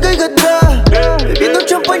 Que le caiga atrás, bebiendo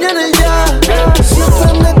champaña en el jazz. Siempre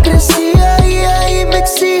ando crecida y ahí me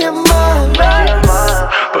exige más.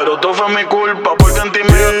 Pero todo fue mi culpa porque en ti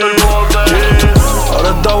me gastó el bote. Ahora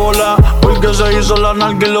está bola porque se hizo la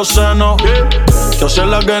nalga y los senos. Yo sé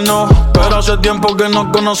la que no, pero hace tiempo que nos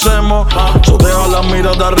conocemos. So deja la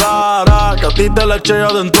mirada rara, que a ti te la eché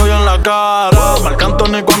adentro y en la cara. Marc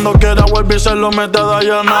Anthony cuando quiera vuelve y se lo mete a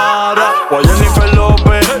Dayanara. O a Jennifer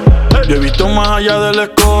López. Yo he visto más allá del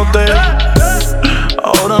escote.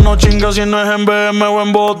 Ahora no chinga si no es en BM o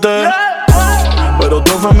en bote. Pero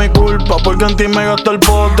todo fue mi culpa porque en ti me gasté el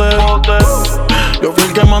pote. Yo fui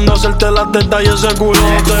el que mandó a hacerte las tetas y ese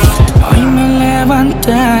culote. Hoy me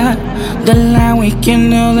levanté del lado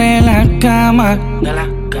izquierdo de la cama.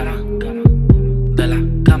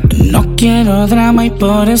 No quiero drama y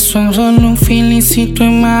por eso solo un filicito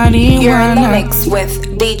en marihuana. You're in the mix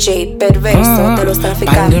with DJ Perverso de los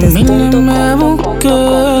traficantes. Me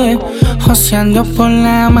busqué, joseando por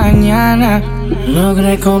la mañana.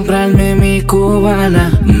 Logré comprarme mi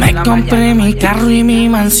cubana. Me compré mi carro y mi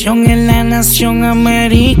mansión en la nación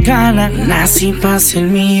americana. Nací pa' ser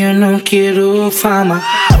mío, no quiero fama.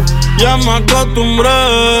 Ya me acostumbré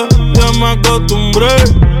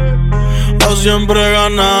a siempre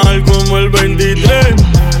ganar como el 23.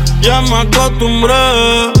 Ya me acostumbré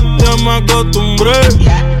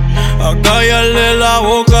a callarle la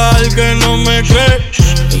boca al que no me cree.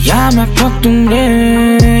 Ya me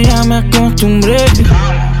acostumbré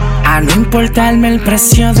a no importarme el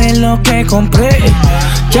precio de lo que compré.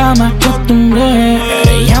 Ya me acostumbré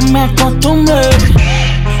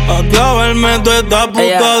a clavarme toda esta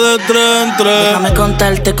puta de 3 en 3. Déjame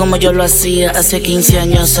contarte como yo lo hacía hace 15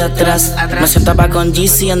 años atrás. Me sentaba con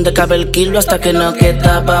GC en decaba el kilo hasta que no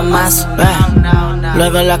quedaba más.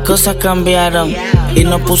 Luego las cosas cambiaron y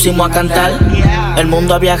nos pusimos a cantar. El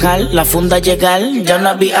mundo a viajar, la funda a llegar, ya no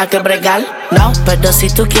había que bregar. No, pero si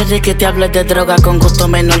tú quieres que te hable de droga con gusto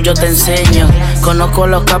menor yo te enseño. Conozco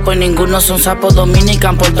los capos y ninguno son sapos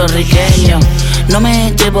dominican puertorriqueños. No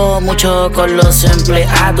me llevo mucho con los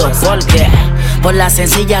empleados porque por la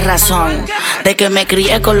sencilla razón de que me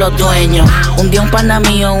crié con los dueños. Un día un pana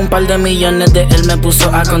mío, un par de millones de él me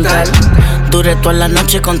puso a contar. Duré toda la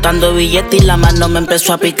noche contando billetes y la mano me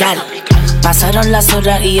empezó a picar. Pasaron las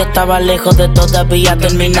horas y yo estaba lejos de todavía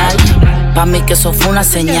terminar. Pa' mí que eso fue una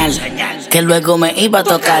señal que luego me iba a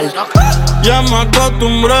tocar. Ya me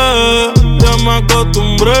acostumbré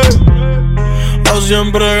a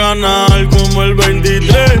siempre ganar como el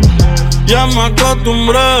 23. Ya me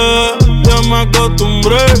acostumbré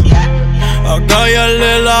a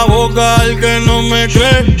callarle la boca al que no me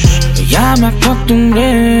cree. Ya me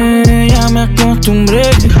acostumbré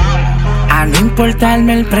a no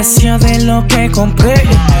importarme el precio de lo que compré.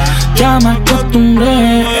 Ya me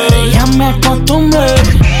acostumbré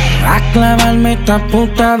a clavarme esta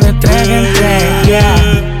puta de 3 en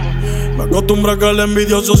 3. Me acostumbré a que el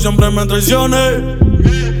envidioso siempre me traicione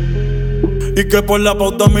y que por la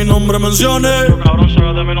pauta mi nombre mencione. Cabrón,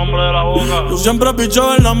 sácate mi nombre de la boca. Yo siempre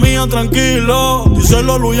picho en la mía, tranquilo.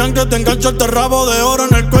 Díselo, Luyan, que te engancha este rabo de oro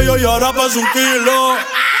en el cuello y ahora pesa 1 kilo.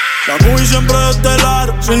 La movie siempre es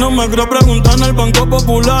estelar. Si no me creo, preguntar en el Banco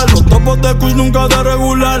Popular. Los topos de Kush nunca de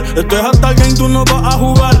regular. Esto es hasta el game, tú no vas a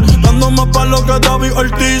jugar. Dando más palos que David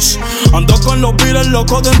Ortiz. Ando con los pires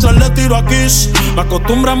locos de entrarle tiro a Kiss. Me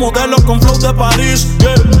acostumbro a modelos con flow de París.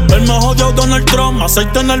 Yeah. El más odiado Donald Trump.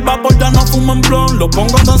 Aceite en el vapor, ya no fumo en blon. Lo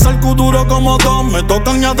pongo a danzar duro como Don. Me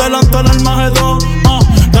tocan y adelantar el Magedón.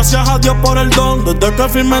 Gracias a Dios por el don. Desde que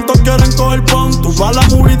firmé todos quieren coger pon. Tú vas a la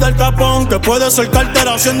movie del capón, que puede ser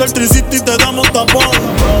cartera haciendo el tricity y te damos tapón.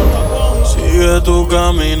 Sigue tu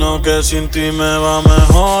camino que sin ti me va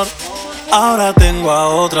mejor. Ahora tengo a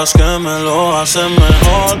otras que me lo hacen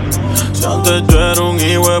mejor. Si antes yo era un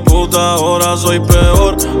hijo de puta, ahora soy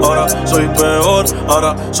peor. Ahora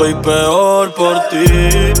soy peor por ti.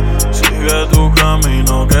 Sigue tu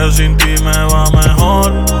camino que sin ti me va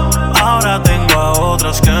mejor. Ahora tengo a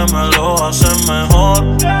otras que me lo hacen mejor.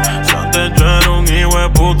 Si antes yo era un hijo de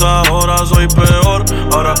puta, ahora soy peor.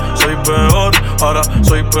 Ahora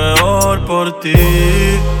soy peor por ti.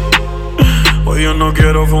 Hoy yo no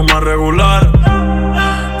quiero fumar regular.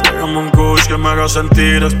 Tráigame un kush que me haga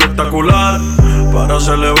sentir espectacular. Para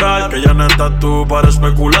celebrar que ya no estás tú para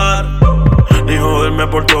especular. Ni joderme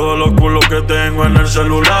por todos los culos que tengo en el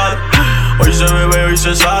celular. Hoy se bebe, hoy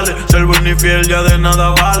se sale. Ser bueno y fiel ya de nada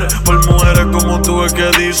vale. Por mujeres como tú es que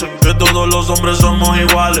dicen que todos los hombres somos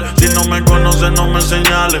iguales. Si no me conoces no me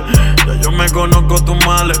señales. Ya yo me conozco tus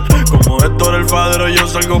males. Como Héctor el Fadero yo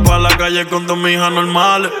salgo pa' la calle con dos hijas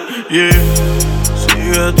normales. Yeah.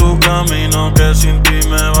 Sigue tu camino que sin ti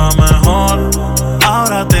me va mejor.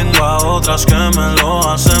 Ahora tengo a otras que me lo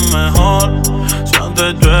hacen mejor. Si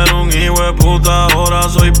antes yo era un hijo de puta, ahora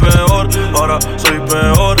soy peor. Ahora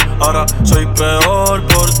soy peor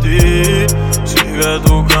por ti. Sigue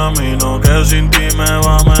tu camino que sin ti me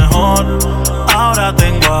va mejor. Ahora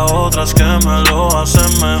tengo a otras que me lo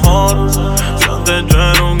hacen mejor. Si antes yo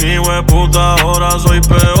era un hijo de puta, ahora soy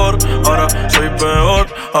peor. Ahora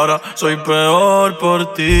Ahora soy peor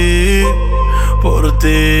por ti, por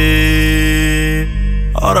ti.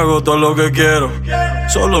 Ahora hago todo lo que quiero,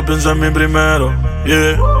 solo pienso en mí primero,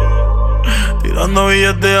 yeah. Tirando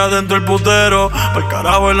billetes adentro el putero, pa'l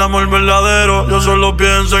carajo el amor verdadero. Yo solo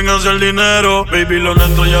pienso en hacer dinero. Baby, lo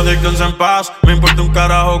nuestro ya déjense en paz. Me importa un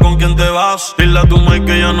carajo con quién te vas. Dile a tu mãe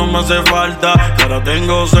que ya no me hace falta, que ahora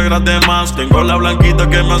tengo segras de más. Tengo la blanquita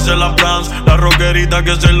que me hace las plans, la rockerita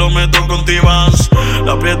que se lo meto con T-Vans,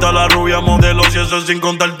 la prieta, la rubia, modelos y eso sin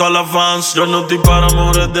contar todas las fans. Yo no estoy para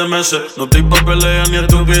amores de meses, no estoy pa' peleas ni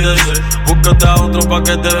estupideces. Búscate a otro pa'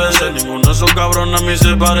 que te bese, ninguno de esos cabrones a mí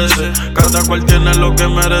se parece. Cada cual tiene lo que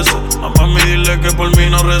merece. A mami dile que por mí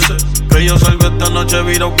no rece, que yo salgo esta noche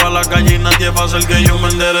virado pa' la calle y nadie va a hacer que yo me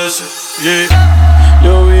enderece, yeah.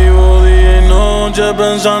 Yo vivo día y noche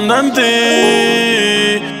pensando en ti,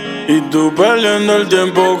 y tú perdiendo el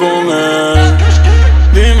tiempo con él.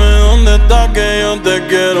 Dime dónde estás que yo te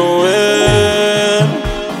quiero ver,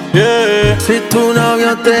 yeah. Si tu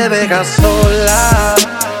novio te deja sola,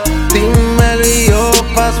 dímelo y yo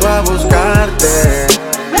paso a buscarte.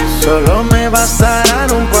 Solo me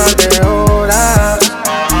bastarán un par de horas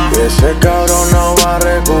y ese cabrón no va a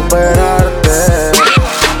recuperarte.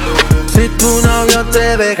 Si tu novio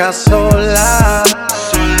te deja sola,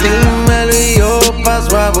 dímelo y yo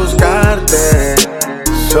paso a buscarte.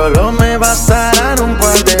 Solo me bastarán un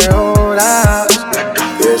par de horas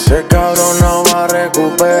y ese cabrón no va a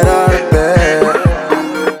recuperarte.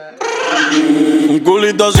 Un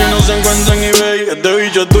culito así no se encuentra en eBay. Este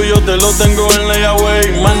bicho es tuyo, te lo tengo en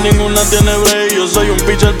layaway. Más ninguna tiene break. Yo soy un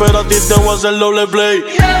pitcher, pero a ti te voy a hacer doble play.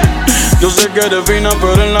 Yo sé que eres fina,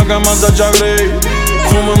 pero en la cama Sacha Grey.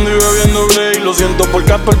 Fumando y bebiendo Grey. Lo siento por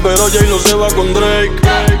Casper, pero J-Lo se va con Drake.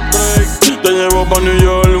 Te llevo pa' New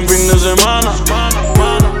York un fin de semana.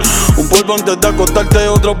 Un polvo antes de acostarte,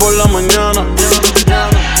 otro por la mañana.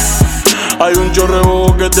 Hay un chorre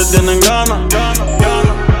bobo que te tienen ganas,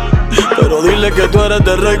 pero dile que tú eres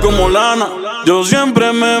de rey como Lana. Yo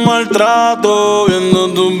siempre me maltrato viendo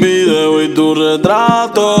tus videos y tu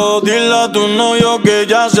retrato. Dile a tu novio que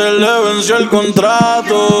ya se le venció el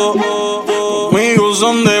contrato. Conmigo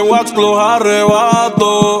son de wax los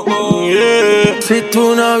arrebatos, yeah. Si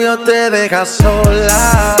tu novio te deja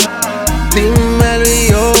sola, dímelo y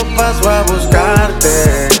yo paso a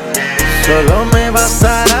buscarte. Solo me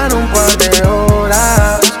bastarán un par de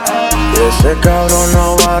horas y ese cabrón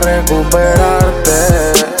no va a recuperarte.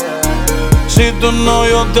 Si tu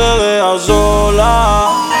novio te deja sola,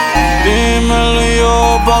 dímelo y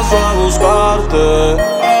yo paso a buscarte.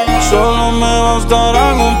 Solo me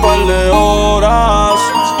bastarán un par de horas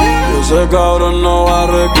y ese cabrón no va a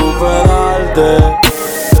recuperarte.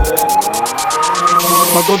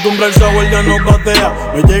 Me acostumbra el sabor, ya no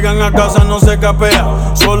patea. Me llegan a casa, no se capea.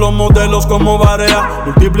 Solo modelos como Barea.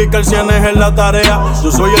 Multiplica el cienes en la tarea.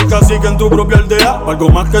 Yo soy el cacique en tu propia aldea. Algo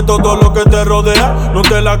más que todo lo que te rodea. No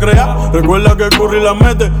te la creas, recuerda que Curry la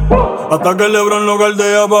mete. Hasta que LeBron lo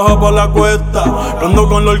galdea, baja pa' la cuesta. Ando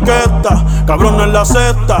con la orquesta, cabrón en la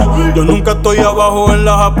cesta. Yo nunca estoy abajo en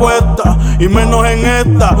las apuestas, y menos en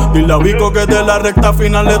esta. Dile a Vico que de la recta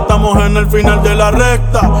final estamos en el final de la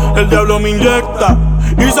recta. El diablo me inyecta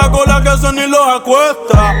y sacó la que son y los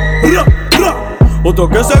acuesta. Ra, ra. Otro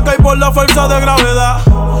que se cae por la fuerza de gravedad.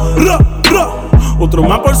 Ra, ra. Otro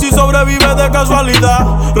más por si sobrevive de casualidad.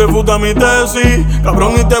 Refuta mi tesis,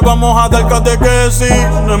 cabrón, y te vamos a dar catequesis.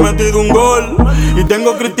 No he metido un gol y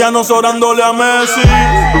tengo cristianos orándole a Messi.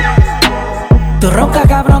 Tú ronca,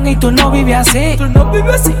 cabrón, y tú no vives así. Tú no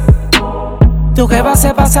vives así. Tu jeva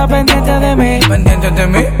se pasa pendiente de mí. ¿Pendiente de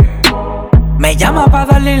mí? Me llama pa'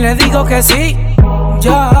 darle y le digo que sí.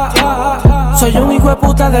 Soy un hijo de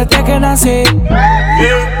puta desde que nací.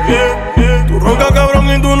 Tú ronca, cabrón,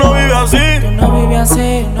 y tú no vives así. Tú no vives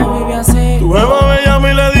así, no vives así. Tu jeva me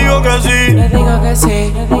llama y le digo que sí. Le digo que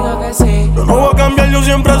sí, le digo que sí. Yo no voy a cambiar, yo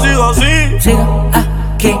siempre he sido así. Siga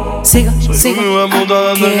aquí, siga, soy siga. un hijo de puta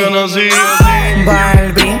desde que nací.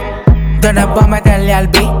 Barbie, tú no vas a meterle al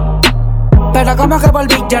beat. Pero como que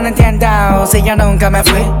volví, yo no entiendo si yo nunca me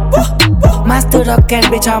fui. Más duro que el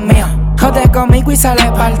bicho mío. Jode conmigo y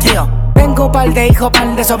sale partido. Tengo un par de hijos,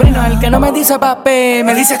 par de sobrinos. El que no me dice papi,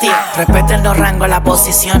 me dice tío. Respeten los rangos, la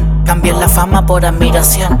posición. Cambien la fama por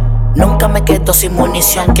admiración. Nunca me quedo sin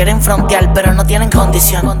munición. Quieren frontear, pero no tienen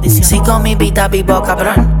condición. Sigo mi vida vivo,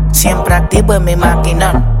 cabrón. Siempre activo en mi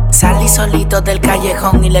maquinón. Salí solito del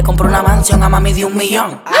callejón y le compré una mansión a mami de 1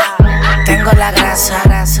 millón. Tengo la grasa,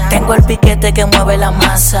 tengo el piquete que mueve la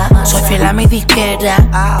masa. Soy fiel a mi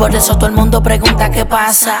disquera, por eso todo el mundo pregunta qué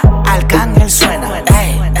pasa. Arcángel suena,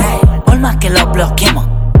 ey, ey. Por más que lo bloqueemos,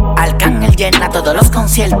 Arcángel llena todos los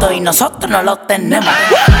conciertos y nosotros no los tenemos.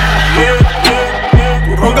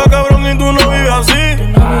 Tú ronca cabrón y tú no vives así.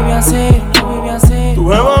 Tú no vives así, no vives así. Tu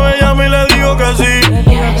jeva me llama y le digo que sí. Le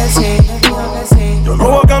digo que sí, le digo que sí. Yo no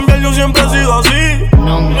voy a cambiar, yo siempre he sido así.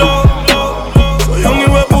 Yo soy un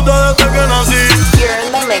hijo de puta desde que nací. You're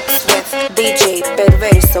in the mix with DJ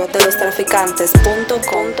Perverso de los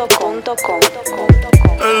traficantes.com.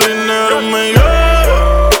 El dinero me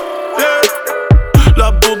llueve, la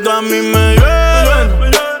puta a mí me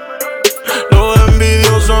llueven, los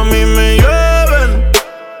envidiosos a mí me llueven.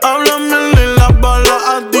 Háblame y las balas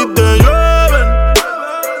a ti te llueven.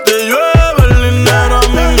 Te llueve el dinero, a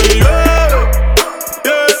mí me llueve,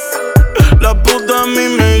 la puta a mí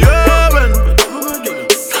me llueven,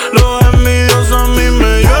 los envidiosos a mí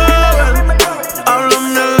me llueven.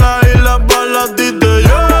 Háblame y las balas a ti te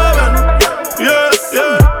llueven.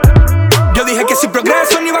 Yo dije que si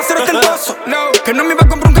progreso no iba a ser ostentoso, no, que no me iba a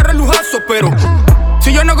comprar un carro lujoso, pero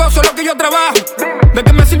si yo no gozo lo que yo trabajo, ¿de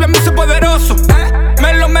qué me sirve a mí ser poderoso?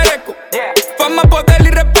 Me lo merezco, fama, poder y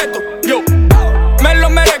respeto. Yo me lo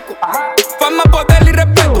merezco, fama, poder y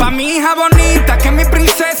respeto. Pa' mi hija bonita, que es mi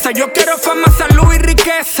princesa, yo quiero fama, salud y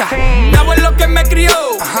riqueza. Mi abuelo que me crió,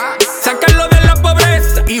 sacarlo de la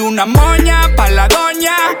pobreza. Y una moña pa' la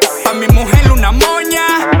doña, pa' mi mujer una moña.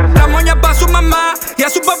 La moña pa' su mamá y a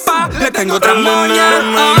su papá le tengo otra moña.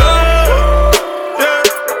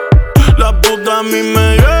 La puta a mí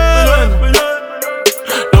me llueven,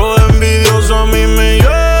 los envidiosos a mí me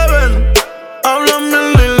llueven.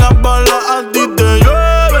 Háblame y las balas a ti te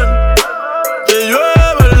llueven. Te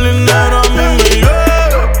llueve el dinero, a mí me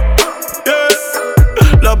llueve,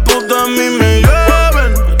 la puta a mí me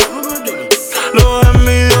llueven, los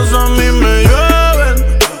envidiosos a mí me llueven.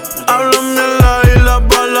 Háblame y las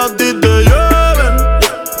balas a ti te llueven.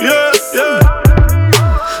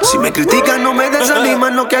 Si me critican no me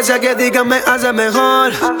desaniman, lo que hace que digan me hace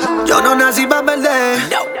mejor. Yo no nací para perder,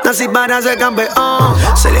 nací para ser campeón.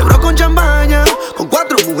 Celebro con champaña, con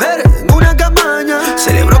 4 mujeres en una cabaña.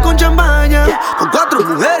 Celebro con champaña, con 4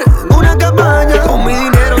 mujeres en una cabaña. Con mi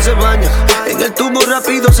dinero se baña, en el tubo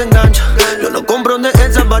rápido se engancha. Yo no compro de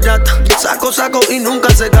esas baratas, saco y nunca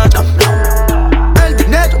se gasta. El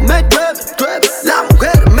dinero me llueve, la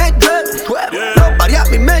mujer me llueve, los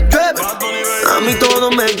pariamis me llueven, a mí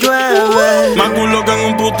todo me llueve. Más culo que en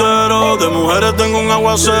un putero, de mujeres tengo un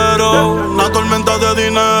aguacero, una tormenta de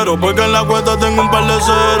dinero, porque en la cuenta tengo un par de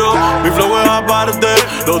ceros. Mi flow es aparte,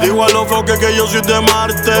 lo digo a los foques que yo soy de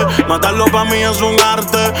Marte. Matarlo pa' mí es un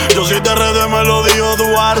arte, yo soy de RD, me lo dijo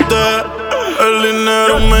Duarte. El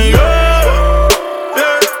dinero me llueve,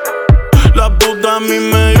 la puta a mí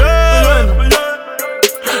me llueven,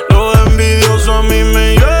 los envidiosos a mí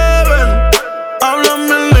me llueven.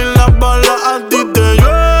 Háblame y las balas a ti te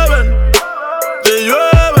llueven. Te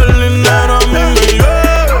llueve el dinero, a mí me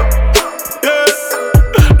llueve,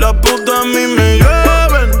 la puta a mí me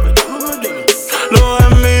llueven, los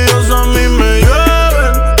envidiosos a mí me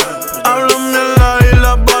llueven. Háblame y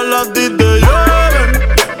las balas a ti te llueven.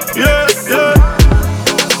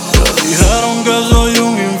 Dijeron que soy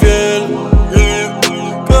un infiel,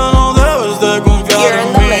 que no debes de confiar You're in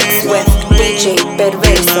en the mí. mix with DJ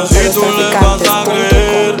Perverso de Si los tú le vas a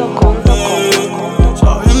creer, traficantes.com.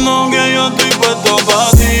 sabiendo que yo estoy puesto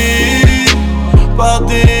pa'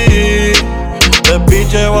 ti. Te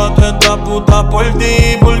picheo a toda esta puta por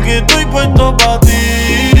ti, porque estoy puesto pa' ti.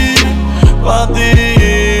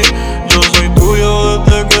 Yo soy tuyo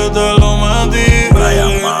desde que te lo metí.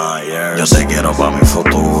 Brian Mayer, yo te quiero pa' mi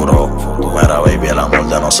futuro. Mira, baby, el amor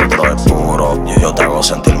de nosotros es puro. Yo te hago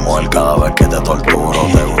sentir mujer cada vez que te torturo.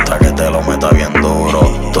 Te gusta que te lo meta bien duro.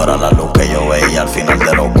 Tú eras la luz que yo veía al final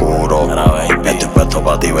de lo oscuro. Estoy puesto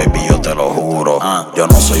pa' ti, baby, yo te lo juro. Yo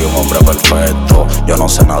no soy un hombre perfecto, yo no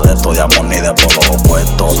sé nada de esto de amor ni de polos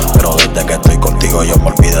opuestos, pero desde que estoy contigo yo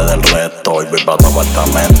me olvidé del resto. Y voy pa' tu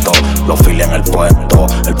apartamento, los files en el puesto,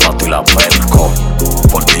 el pato y la pesco.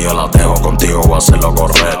 Porque yo la dejo contigo, voy a hacer lo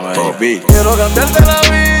correcto. Quiero cambiarte la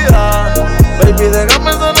vida, baby,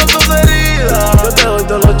 déjame sanar tus heridas. Yo te doy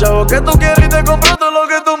todos los chavos que tú quieres y te compro todo lo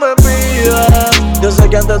que tú me pidas. Yo sé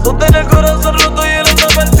que antes tú tenías el corazón roto y él está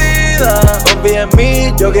partida. Confía en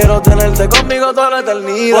mí, yo quiero tenerte conmigo toda la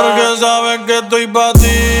eternidad. Porque sabes que estoy pa'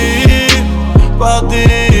 ti.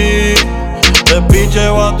 Te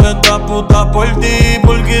picheo a toda esta puta por ti,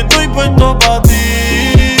 porque estoy puesto pa' ti.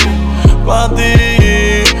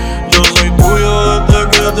 Yo soy tuyo desde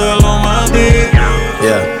que te lo metí.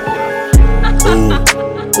 Yeah.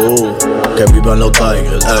 Que vivan los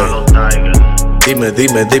Tigers, ey.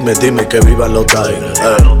 Dime que vivan los Tigers,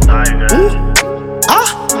 ey.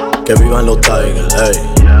 Que vivan los Tigers, ey.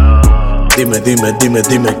 Dime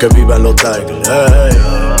que vivan los Tigers.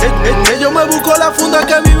 Que yo me busco la funda,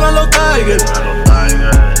 que vivan los Tigers.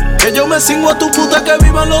 Que yo me cingo a tu puta, que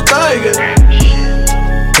vivan los Tigers.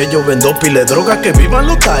 Que yo vendo pile de droga, que vivan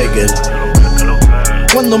los Tigers.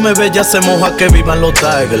 Cuando me ve ya se moja, que vivan los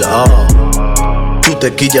Tigers. Tú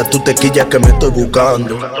te quillas que me estoy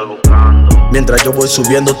buscando. Mientras yo voy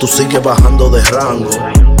subiendo, tú sigues bajando de rango.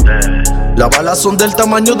 Las balas son del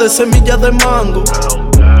tamaño de semillas de mango.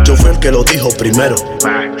 Yo fui el que lo dijo primero,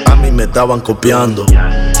 a mí me estaban copiando.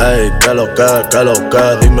 Ey, que lo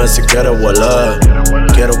que, dime si quieres volar.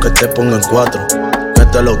 Quiero que te ponga en 4, que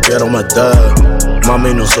te lo quiero meter.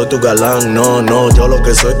 Mami, no soy tu galán, no, yo lo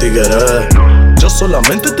que soy tigre. Yo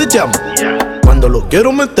solamente te llamo cuando lo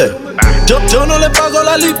quiero meter. Yo no le pago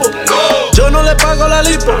la lipo, yo no le pago la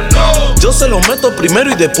lipo. Yo se lo meto primero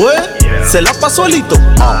y después se la paso alito.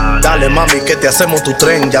 Dale mami que te hacemos tu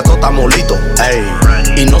tren, ya todo está molito.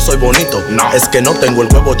 Ey, y no soy bonito, es que no tengo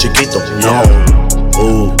el huevo chiquito. No,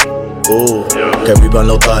 que vivan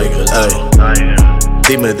los Tigers.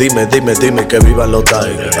 Dime que vivan los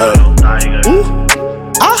Tigers.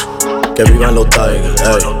 Que vivan los Tigers.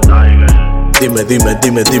 Dime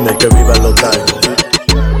que vivan los Tigers.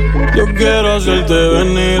 Yo quiero hacerte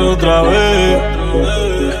venir otra vez.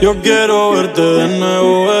 Yo quiero verte de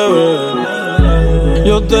nuevo, bebé.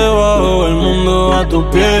 Yo te bajo el mundo a tus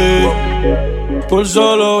pies por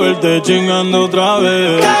solo verte chingando otra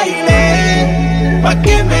vez. Baile, pa'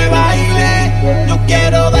 que me baile. Yo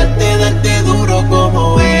quiero darte duro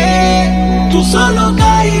como es. Tú solo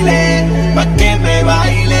baile, pa' que me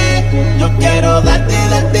baile. Yo quiero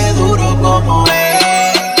darte duro como es.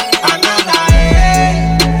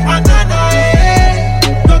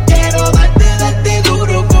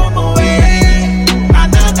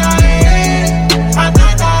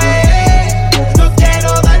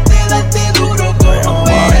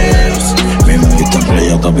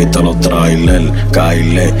 Te has visto los trailers,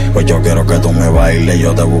 Kyle. Pues yo quiero que tú me bailes.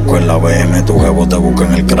 Yo te busco en la BM, tu jevo te busca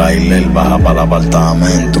en el trailer. Baja para el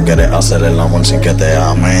apartamento, tú quieres hacer el amor sin que te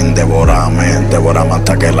amen. Devórame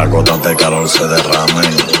hasta que las gotas de calor se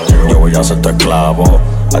derramen. Yo voy a ser tu esclavo,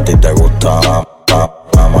 a ti te gusta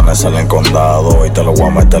amanecer en condado. Y te lo voy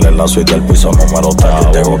a meter en la suite del piso número 3. A ti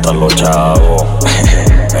te gustan los chavos.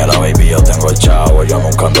 Mira baby, yo tengo el chavo. Yo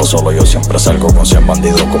nunca ando solo, yo siempre salgo con 100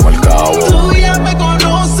 bandidos como el cabo. Tú ya me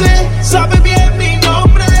conoces, sabes bien mi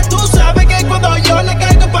nombre. Tú sabes que cuando yo le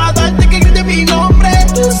caigo pa' darte que grite mi nombre.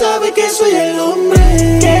 Tú sabes que soy el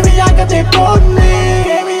hombre. Que villaca te pone,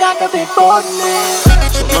 que villaca te pone.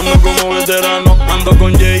 Sonando como veterano, ando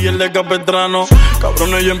con Jay y el de Capetrano.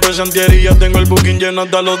 Cabrones, yo empecé antiería, tengo el booking lleno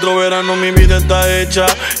hasta el otro verano. Mi vida está hecha,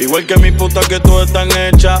 igual que mis putas que todas están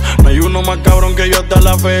hechas. No hay uno más cabrón que yo hasta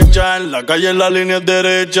la fecha. En la calle la línea es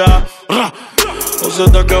derecha. O se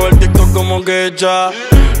te acaba el TikTok como que echa.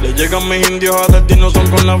 Le llegan mis indios a destino, son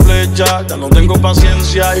con la flecha. Ya no tengo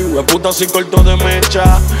paciencia y hueputa si corto de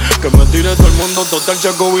mecha. Que me tire todo el mundo, total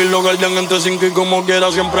Chaco y lo guardian entre 5 y como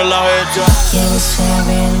quiera siempre la hecha. Quieres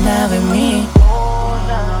saber nada de mí.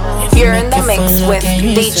 You're in the mix with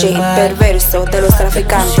DJ Perverso de los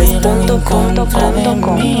traficantes.com.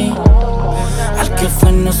 Al que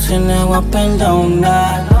fue no se le va a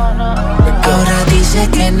perdonar. Ahora dice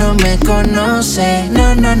que no me conoce.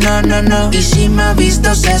 No. Y si me ha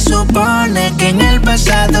visto se supone que en el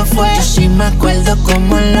pasado fue. Yo sí me acuerdo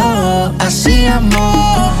cómo lo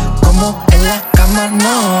hacíamos. Como en la cama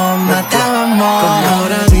no matábamos.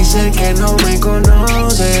 Ahora dice que no me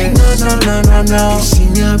conoce. No. Y si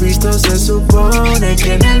me ha visto se supone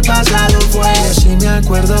que en el pasado fue. Yo sí me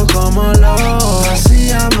acuerdo cómo lo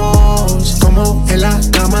hacíamos. Como en la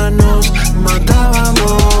cama nos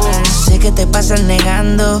matábamos. Sé que te pasas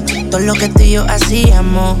negando todo lo que tú y yo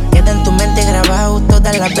hacíamos. Queda en tu mente grabado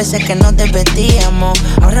todas las veces que nos desvestíamos.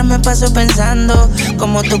 Ahora me paso pensando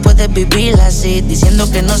cómo tú puedes vivir así,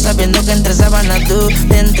 diciendo que no, sabiendo que entre sábanas tú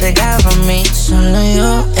te entregabas a mí. Solo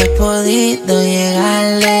yo he podido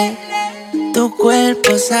llegarle. Tu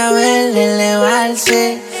cuerpo sabe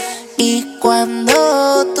elevarse. Y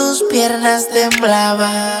cuando tus piernas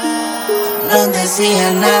temblaban, no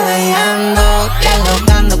decía nada y ando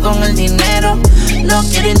dialogando con el dinero. No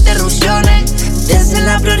quiero interrupciones, desde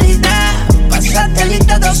la prioridad pasaste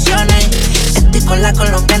lista de opciones. Estoy con la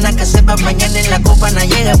colombiana que sepa mañana y la cubana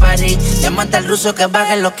llega a París. Llámate al ruso que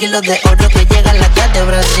baje los kilos de oro que llega a la casa de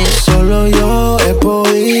Brasil. Solo yo he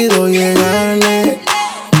podido llegarle.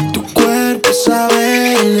 Tu cuerpo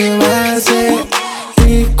sabe elevarse.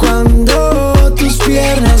 Y cuando tus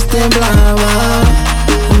piernas temblaban,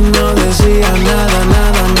 no decía nada,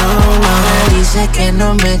 no. Ahora dice dice que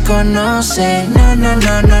no me conoce,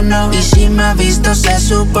 no. Y si me ha visto se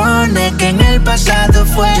supone que en el pasado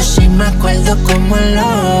fue. Yo sí me acuerdo cómo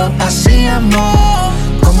lo hacíamos,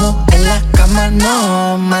 como en la cama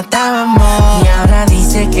nos matábamos. Y ahora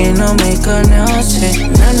dice que no me conoce,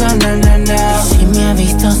 no. Y si me ha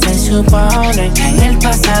visto se supone que en el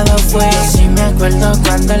pasado fue. Yo sí me acuerdo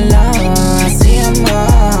cuando lo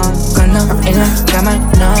hacíamos, cuando en la cama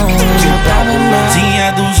nos matábamos. Si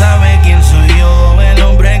ya tú sabes quién soy yo, el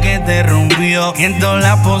hombre que te rompió, quien toda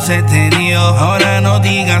la pose te dio. Ahora no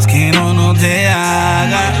digas que no te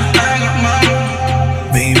haga,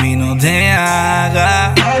 baby, no te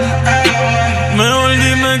haga. Mejor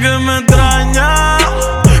dime que me extraña,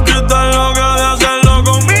 que estás loca de hacerlo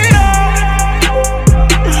conmigo.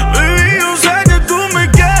 Baby, yo sé que tú me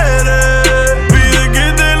quieres, pide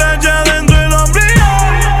que te la eche dentro del ombligo.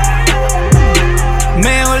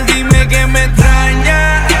 Mejor dime que me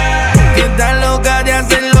extraña, que estás loca de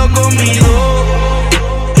hacerlo conmigo.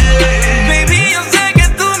 Baby, yo sé que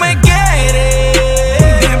tú me quieres,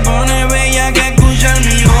 te pone bella que escucha el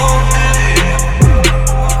mío.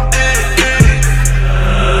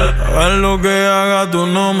 Haz lo que hagas, tú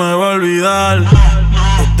no me vas a olvidar.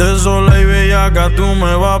 Estés sola y bellaca, tú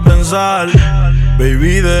me vas a pensar.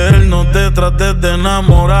 Baby, de él no te trates de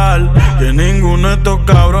enamorar, que ninguno de estos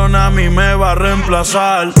cabrones a mí me va a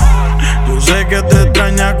reemplazar. Yo sé que te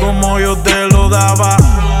extraña como yo te lo daba,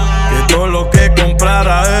 que todo lo que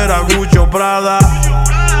comprara era Gucci o Prada.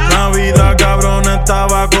 Una vida cabrón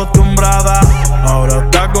estaba acostumbrada, ahora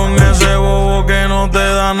está con ese bobo que no te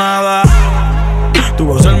da nada.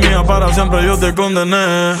 Tú vas a ser mía para siempre, yo te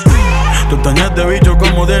condené. Tú extrañas este bicho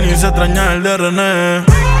como Dennis extraña el de René,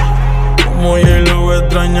 como J-Lo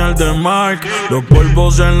extraña el de Mark. Los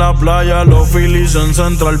polvos en la playa, los Phillies en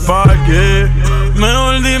Central Park, yeah.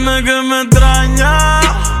 Mejor dime que me extraña,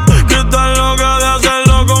 que estás loca de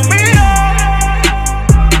hacerlo conmigo.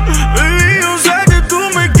 Baby, yo sé que tú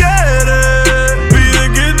me quieres,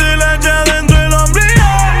 pide que te la eche dentro del ombligo.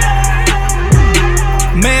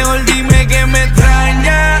 Mejor dime que me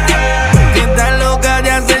extraña, que estás loca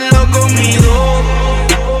de hacerlo conmigo.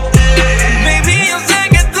 Baby, yo sé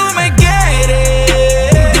que tú me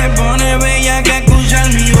quieres, te pone bella que escucha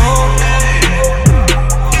el mío.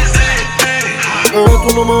 Pero tú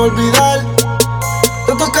no me vas a olvidar.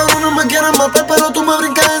 Estos cabrones me quieren matar, pero tú me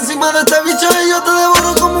brincas encima de este bicho y yo te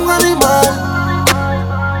devoro como un animal.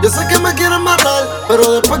 Yo sé que me quieren matar,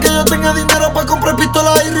 pero después que yo tenga dinero para comprar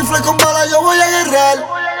pistolas y rifles con balas, yo voy a guerrear.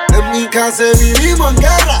 En mi casa vivimos en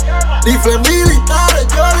guerra, rifles militares.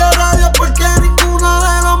 Yo le radio porque ninguno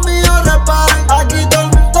de los míos reparen. Aquí todo el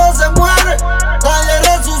mundo se muere, nadie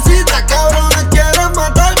resucita. Cabrones quieren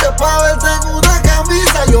matarte pa' verse en una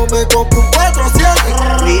camisa. Yo me compro un 4-7.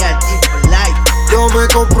 Yo me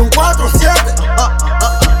compro un 4-7.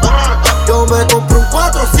 Yo me compro un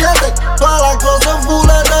 4-7. Todas las cosas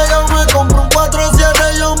fulete. Yo me compro un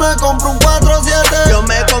 4-7. Yo me compro un 4-7. Yo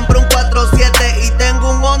me compro un 4-7 y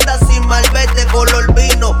tengo un Honda sin malvete color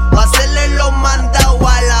vino, pa' hacerle los mandados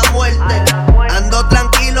a la muerte. Ando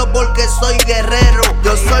tranquilo porque soy guerrero.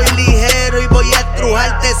 Yo soy ligero y voy a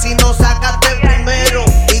estrujarte si no sacaste primero.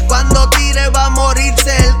 Y cuando tire va a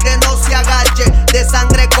morirse el que no se agache. De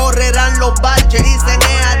sangre correrán los baches. Dicen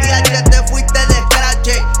ADH, te fuiste de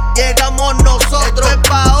escrache. Llegamos nosotros. Esto es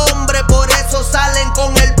pa' hombre, por eso salen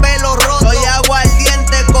con el pelo roto. Soy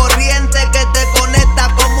aguardiente, corriente que te conecta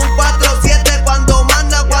como un 4-7. Cuando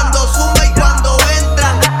manda, cuando suma y cuando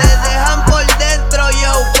entra, te dejan por dentro,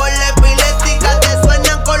 yo. Por la epiléptica te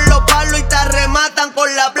sueñan con los palos y te rematan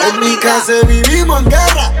con la plástica. En mi casa vivimos en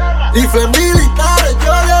guerra, rifles militares.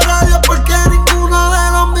 Yo le radio porque ninguno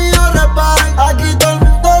de los míos reparen. Aquí todo el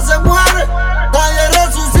mundo se muere, nadie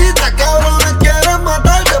resucita. Cabrones quieren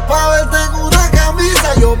matarte pa' verte en una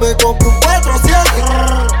camisa. Yo me compro un 4-7.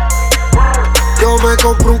 Yo me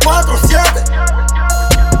compro un 4-7.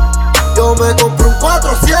 Yo me compro un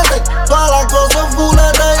 4-7. Todas las cosas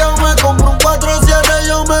fulete. Yo me compro un 4-7.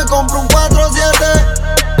 Yo me compro un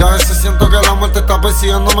 4-7. Y a veces siento que la muerte está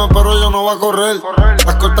persiguiéndome, pero yo no voy a correr.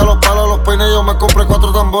 Las cortas, los palos, los peines, yo me compré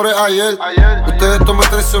 4 tambores ayer. Ustedes estos me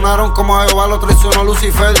traicionaron como a Jehová lo traicionó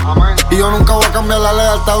Lucifer. Y yo nunca voy a cambiar la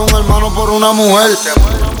lealtad de un hermano por una mujer.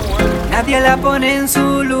 Nadie la pone en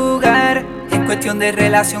su lugar. En cuestión de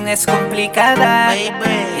relación es complicada. Y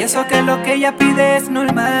eso que lo que ella pide es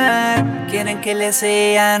normal. Quieren que le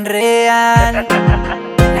sean real.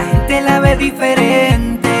 La gente la ve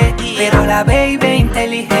diferente, pero la baby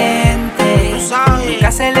inteligente.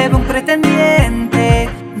 Nunca se le ve un pretendiente,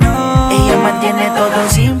 no. Ella mantiene todo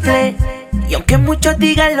simple, y aunque aunque muchos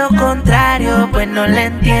digan lo contrario, pues no le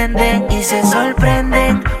entienden y se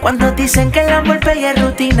sorprenden cuando dicen que el amor es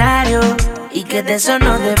rutinario y que de eso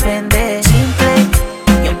no depende. Simple.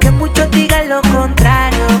 Y aunque muchos digan lo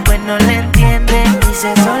contrario, pues no le entienden y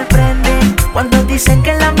se sorprenden cuando dicen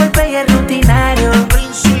que el amor es rutinario.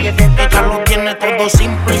 Ella lo tiene todo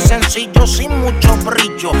simple y sencillo, sin mucho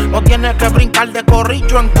brillo. No tiene que brincar de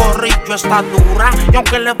corrillo en corrillo. Está dura y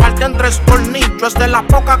aunque le falten 3 tornillos, es de la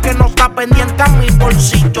poca que no está pendiente a mi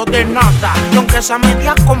bolsillo de nada. Y aunque esa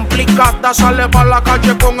media complicada, sale pa' la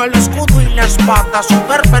calle con el escudo y la espada.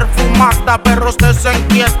 Super perfumada, perros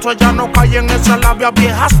desenquietos. Ella no cae en esa labia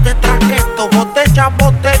viejas de traqueto. Botella,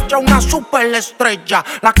 botella, una super estrella.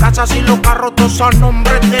 La casa y los carros todos a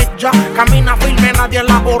nombre de ella. Camina firme, nadie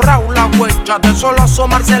la borra o la huella. De solo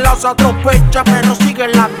asomarse las atropella, pero sigue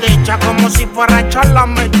la techa como si fuera a echar la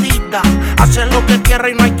medida. Hace lo que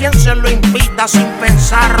quiere y no hay quien se lo impida. Sin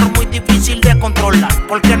pensar, muy difícil de controlar,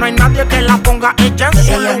 porque no hay nadie que la ponga ella en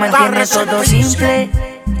su Ella lugar. mantiene todo simple.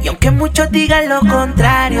 Y aunque muchos digan lo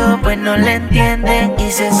contrario, pues no le entienden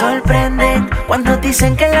y se sorprenden cuando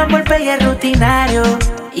dicen que el amor es rutinario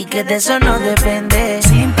y que de eso no depende.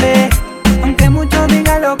 Simple. Aunque muchos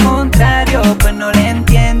digan lo contrario, pues no le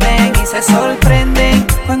entienden y se sorprenden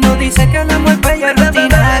cuando dice que el amor es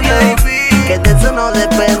rutinario, que de eso no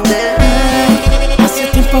depende. Hace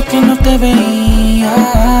tiempo que no te veía,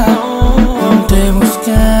 te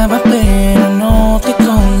buscaba pero no te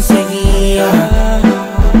conseguía.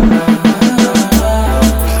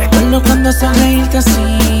 Recuerdo cuando sonreír te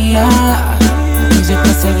hacía y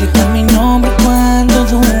siempre se grita mi nombre cuando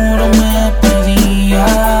duro me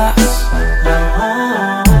pedías.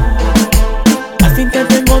 Al fin te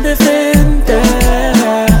tengo de frente,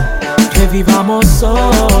 que vivamos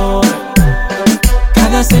hoy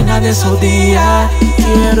cada cena de su día.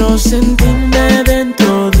 Quiero sentirme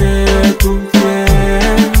dentro de tu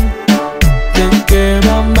piel, de que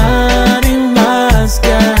va a amar y más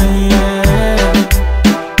que ayer.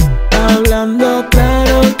 Hablando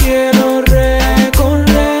claro, quiero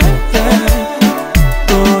recorrer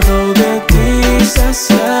todo de ti,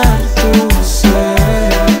 saciar tu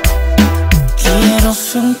ser. Quiero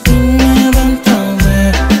sentirme dentro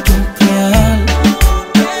de tu piel.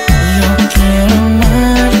 Yo quiero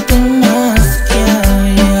amarte más que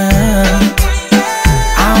ayer.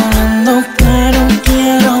 Hablando claro,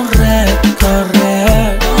 quiero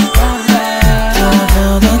recorrer todo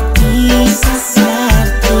de ti, saciar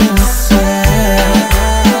tu ser.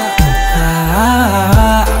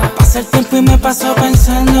 Pasa el tiempo y me paso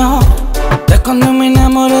pensando de cuando me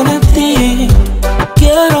enamoré de ti.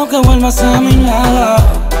 Quiero que vuelvas a mi lado,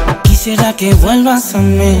 quisiera que vuelvas a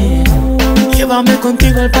mí. Llévame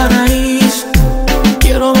contigo al paraíso,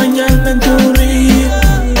 quiero bañarme en tu río,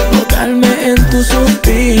 ahogarme en tu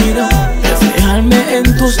suspiro, reflejarme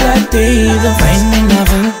en tus latidos. Ven niña,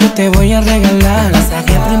 ven que te voy a regalar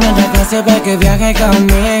pasaje primera clase para que viaje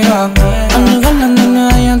conmigo. Al lugar donde no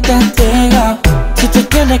hayan testigos, si tú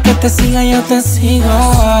quieres que te siga yo te sigo.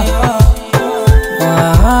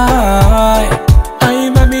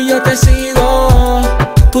 Ay, mami, yo te sigo.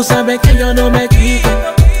 Tú sabes que yo no me quito.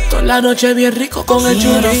 Toda la noche bien rico con el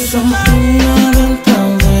chorizo. Quiero sentirme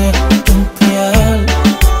dentro de tu piel.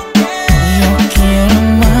 Yo quiero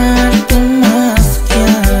amarte más que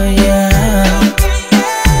ayer.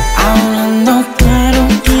 Hablando claro,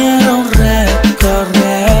 quiero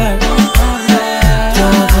recorrer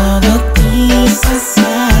todo de ti,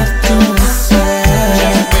 saciar tu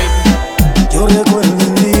ser. Yo recuerdo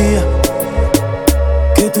un día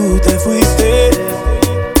que tú te fuiste,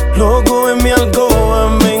 loco en mi alcoba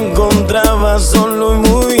me encontraba solo y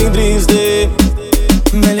muy triste.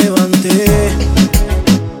 Me levanté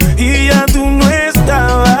y ya tú no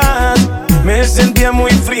estabas. Me sentía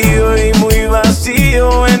muy frío y muy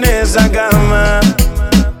vacío en esa cama.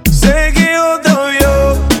 Sé que otro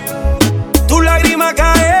vio tu lágrima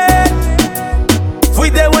caer.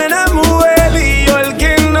 Fuiste buena mujer y yo el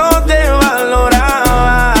que no te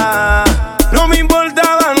valoraba. No me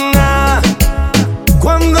importaba nada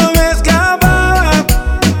cuando me escapaba,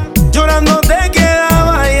 llorando te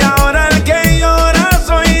quedaba y ahora el que llora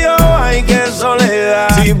soy yo. Ay, qué soledad.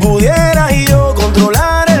 Si pudiera yo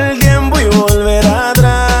controlar el tiempo y volver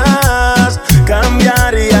atrás,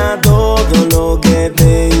 cambiaría todo lo que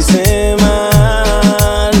te hice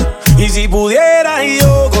mal. Y si pudiera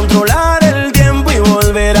yo controlar el tiempo y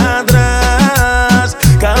volver atrás,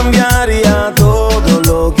 cambiaría todo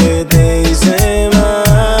lo que te hice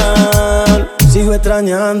mal. Sigo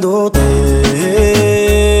extrañándote,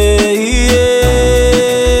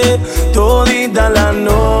 toditas las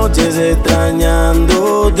noches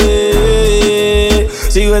extrañándote.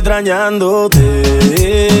 Sigo sigo extrañándote.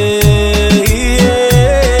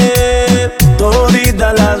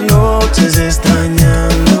 Toditas las noches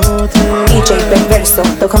extrañándote. DJ Perverso,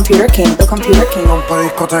 the computer king, the computer king. Rompe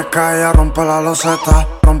discoteca, ella rompe la loseta,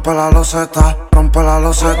 rompe la loseta, rompe la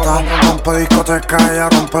loseta. Rompe discoteca, ella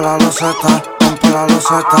rompe la loseta, rompe la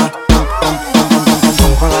loseta,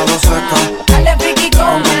 rompe la loseta. Dale friki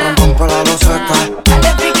con rompe la loseta.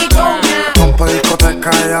 Dale friki con rompe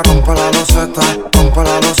discoteca, ella rompe la loseta, rompe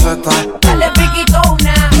la loseta. Dale friki con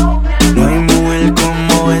No hay mujer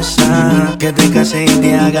como esa que te case y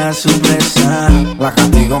te haga su presa. La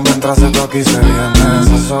castigo mientras se toca y se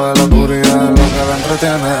viene. Eso de la oscuridad es lo que la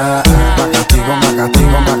entretiene. La castigo, me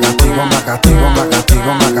castigo, me castigo, me castigo, me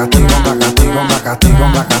castigo, me castigo, me castigo,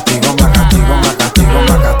 me castigo, me castigo, me castigo,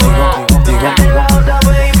 me castigo, me castigo.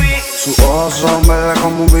 Sus ojos son verdes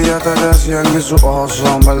como un billete de 100 y sus ojos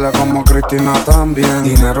son verdes como Cristina también.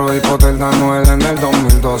 Dinero y poder de Anuel en el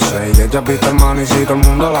 2012 y ella viste el man y si todo el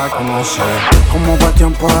mundo la conoce. Como para el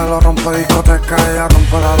tiempo de los rompe discoteca, ella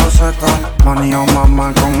rompe la loseta. Manía o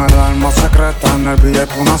mamá con el alma secreta. En el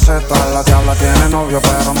billete una seta. La diabla tiene novio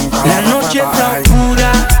pero nunca la noche está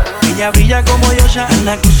oscura, ella brilla como Yosha.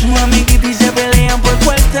 Anda con su amiguita y se pelean por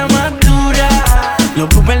fuerza más dura. Los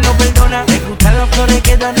Cooper no perdona, le gustan las flores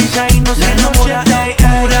que dan risa y no se enamora.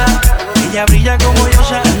 Pura, ella brilla como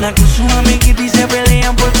Yosha. Anda con su amiguita y se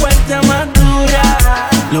pelean por fuerza más dura.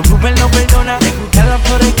 Los Cooper no perdona, le gustan las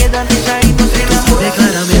flores que dan risa y no se enamora. Ve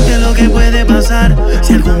claramente lo que puede pasar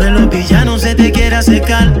si alguno de los villanos se te quiere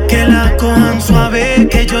acercar. Que la cojan suave,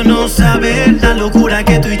 que yo no saber la locura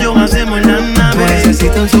que tú y yo hacemos en la nave.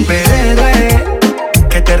 Necesito un superhéroe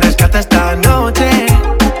que te rescate esta noche.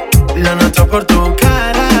 Lo noto por tu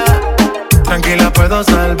cara, tranquila puedo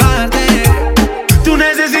salvarte. Tú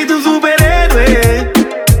necesitas un superhéroe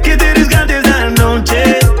que te rescate esta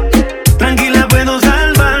noche. Tranquila puedo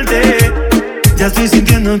salvarte. Ya estoy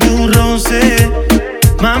sintiendo tu roce.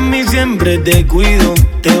 Mami, siempre te cuido,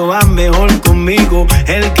 te va mejor conmigo.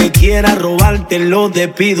 El que quiera robarte lo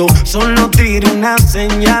despido. Solo tiro una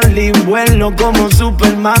señal y vuelo como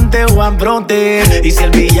Superman te voy a proteger. Y si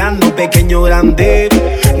el villano pequeño o grande,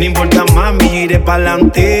 no importa mami, iré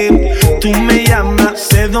pa'lante. Tú me llamas,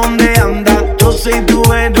 sé dónde andas. Yo soy tu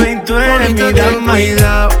héroe y tú eres mi dama.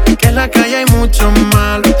 Cuidado, que en la calle hay mucho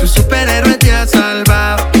mal. Tu superhéroe te ha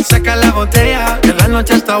salvado. Saca la botella, que la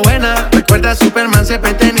noche está buena. Recuerda Superman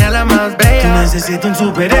siempre tenía la más bella. Tú necesitas un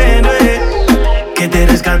superhéroe que te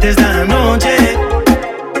rescate esta noche.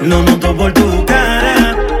 Lo noto por tu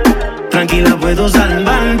cara, tranquila puedo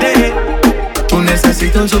salvarte. Tú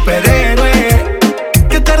necesitas un superhéroe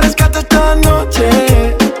que te rescate esta noche.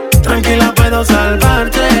 Tranquila puedo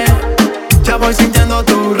salvarte. Ya voy sintiendo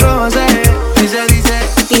tu roce. Dice, dice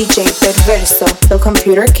DJ Perverso, the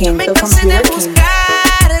computer king, the computer king.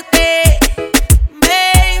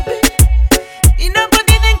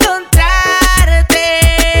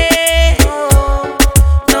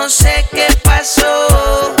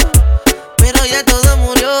 Pero ya todo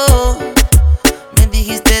murió. Me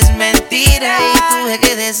dijiste es mentira y tuve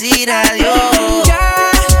que decir adiós. Ya,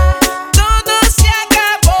 todo se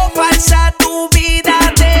acabó, falsa tu vida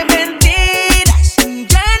de mentiras.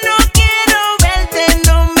 Ya no quiero verte,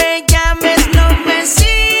 no me llames, no me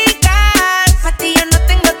sigas. Pa' ti yo no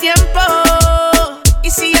tengo tiempo.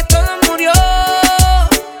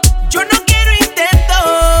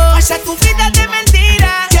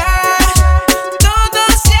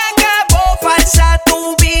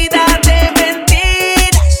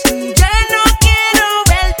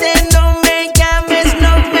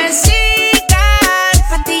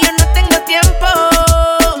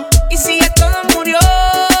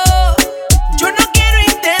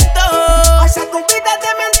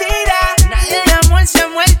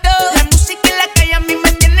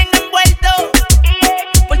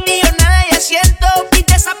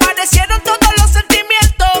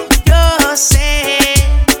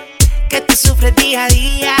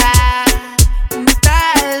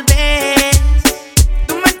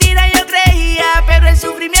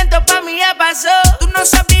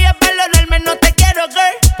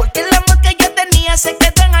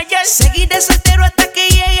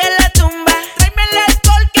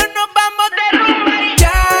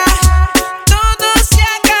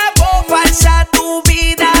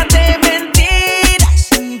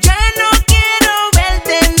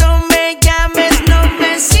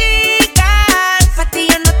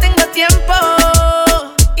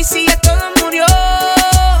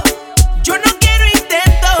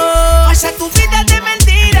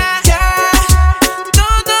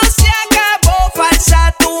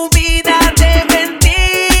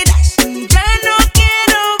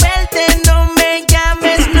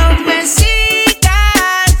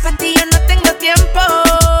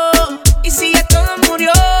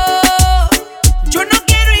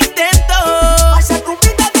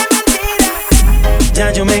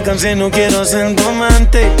 me cansé, no quiero ser tu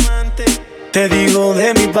amante. Te digo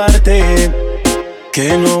de mi parte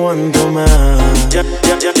que no aguanto más.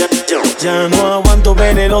 Ya no aguanto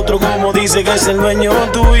ver el otro como dice que es el dueño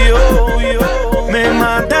tuyo. Me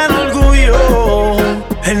mata el orgullo,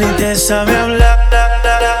 él ni te sabe hablar.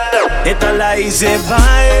 Esta la hice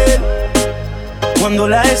pa' él. Cuando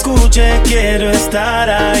la escuche quiero estar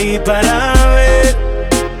ahí para ver.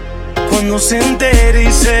 Cuando se entere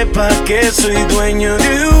y sepa que soy dueño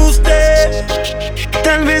de usted.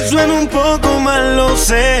 Tal vez suene un poco mal, lo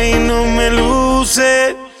sé y no me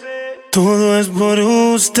luce. Todo es por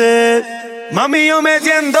usted. Mami, yo me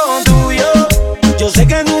siento tuyo. Yo sé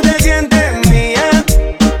que tú te sientes mía.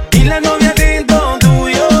 Y la novia siento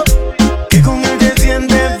tuyo, que con él te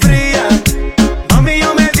sientes fría. Mami,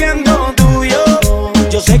 yo me siento tuyo.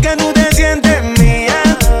 Yo sé que tú te sientes mía.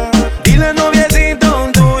 Dile noviecito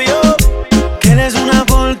tuyo que eres una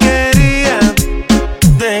porquería.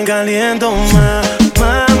 Te caliento más,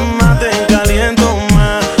 mamá, te caliento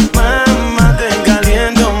más. Mamá, te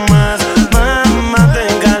caliento más. Mamá, te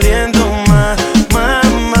caliento más.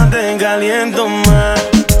 Mamá, te caliento más.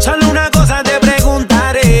 Solo una cosa te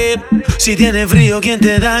preguntaré: si tienes frío, ¿quién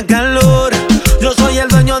te da calor? Yo soy el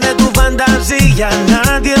dueño de tu fantasía,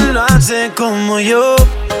 nadie lo hace como yo.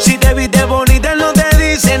 Si te viste bonita, él no te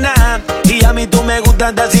dice nada. Y a mí tú me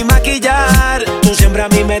gustas sin maquillar. Tú siempre a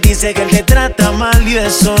mí me dices que él te trata mal y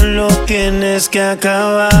eso lo tienes que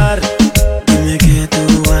acabar. Dime qué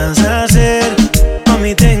tú vas a hacer. A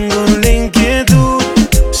mí tengo la inquietud.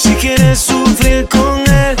 Si quieres sufrir con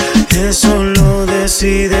él, eso lo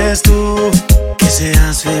decides tú. Que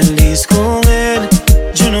seas feliz con él,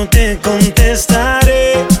 yo no te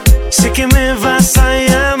contestaré. Sé que me vas a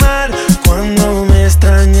llamar cuando me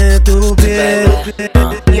extrañe tu piel.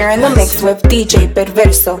 You're in the mix with DJ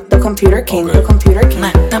Perverso, the computer king, the computer king.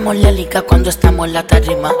 Matamos la liga cuando estamos en la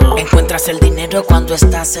tarima. Encuentras el dinero cuando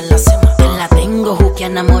estás en la cima. Te la tengo, juque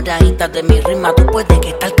enamoradita de mi rima. Tú puedes que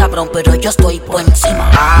estar cabrón, pero yo estoy por encima.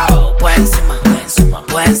 Por encima, por encima,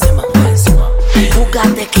 por encima, por encima.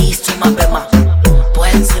 Jugate que hizo más bema. Por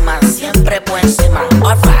encima, siempre por encima.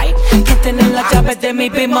 Alright, que tener las llaves de mi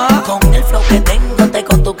prima. Con el flow que tengo, te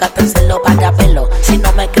con tu gata en celo para pelo. Si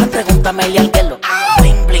no me crees, pregúntame y alguelo.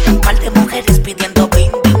 Bling bling, un par de mujeres pidiendo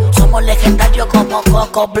bling bling. Somos legendarios como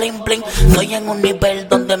Coco bling bling. Estoy en un nivel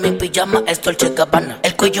donde mi pijama es Dolce Gabbana.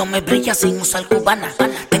 El cuello me brilla sin usar cubana.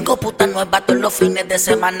 Tengo puta nueva todos los fines de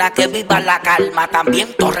semana. Que viva la calma,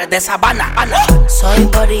 también Torres de Sabana. Soy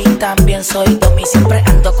Bori, también soy Domi. Siempre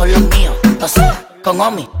ando con los míos, o sea, con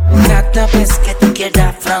Omi. Cada vez que tú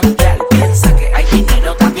quieras frontear, piensa que hay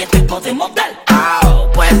dinero, también te podemos dar.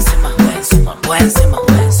 Por encima, por encima, por encima,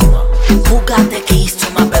 por encima. Jugate que hizo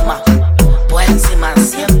más bema. Por encima,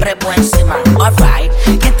 siempre por encima. Alright,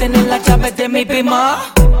 que tener las llaves de mi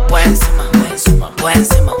prima. Por encima, por encima, por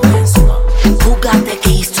encima, por encima. Jugate que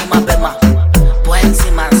hizo más bema. Por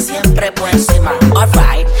encima, siempre por encima.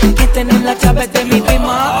 Alright, que tener las llaves de mi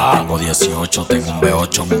prima. Tengo 18, tengo un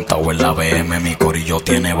B8 montado en la BM. Mi corillo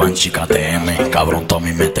tiene Banshee KTM. Cabrón, tú a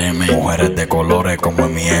mí me teme. Mujeres de colores como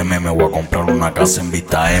en mi M. Me voy a comprar una casa en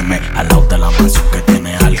Vista M. Al lado de la mansión que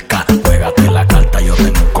tiene Alca. Juégate la carta, yo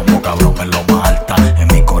tengo un como cabrón en lo más alta. En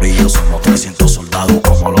mi corillo somos 300 soldados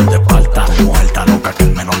como los de Esparta. Tu mujer está loca que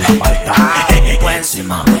el menos la falta. Por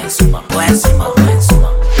encima, por encima, por encima, por encima.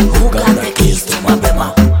 Jugate que hizo más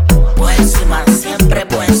bema. Por encima, siempre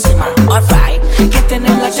por encima. Alright, que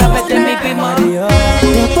tener las llaves de mi prima.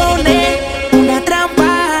 Te pone una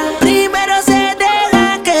trampa. Primero se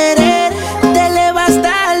deja querer, te eleva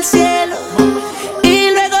hasta el cielo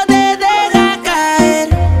y luego te deja caer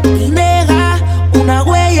y deja una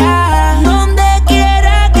huella donde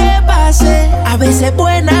quiera que pase. A veces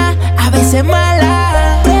buena, a veces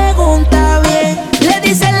mala. Pregunta bien, le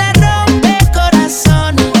dice la rompe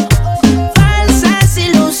corazones. Falsas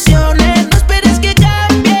ilusiones, no esperes que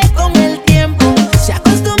cambie con el tiempo. Se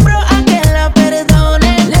acostumbró a que la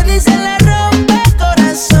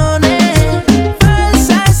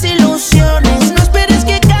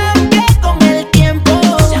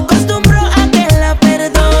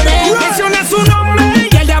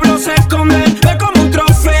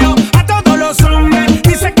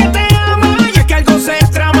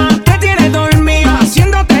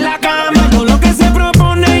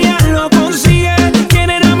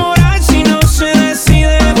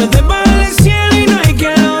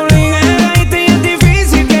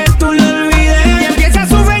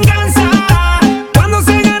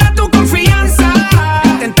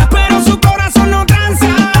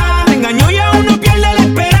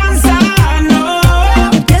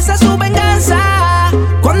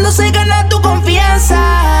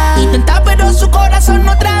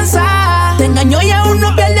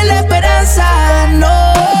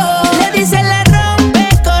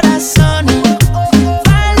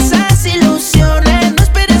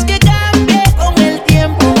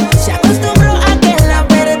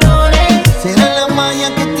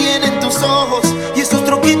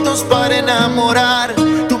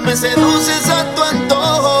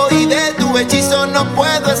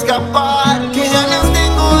Que ganas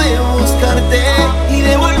tengo de buscarte y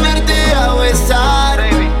de volverte a besar.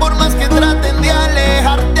 Por más que traten de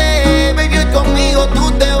alejarte, baby, hoy conmigo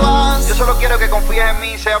tú te vas. Yo solo quiero que confíes en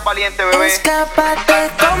mí y seas valiente, bebé.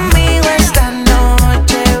 Escápate conmigo esta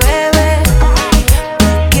noche, bebé.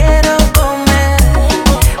 Te quiero comer,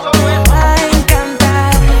 me va a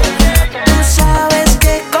encantar. Tú sabes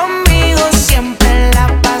que conmigo siempre la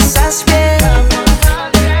pasas bien.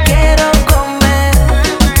 Te quiero comer,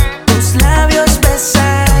 tus labios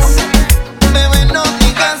besar. Bebé, no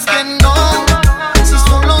digas que no, si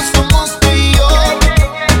solo somos tú y yo.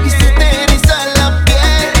 Y se te eriza la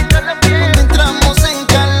piel cuando entramos en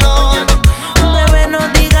calor. Bebé, no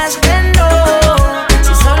digas que no,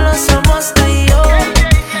 si solo somos tú y yo.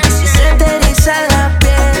 Si se te eriza la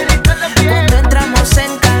piel cuando entramos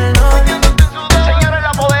en calor. Señores,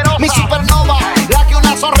 la poderosa. Mi supernova, la que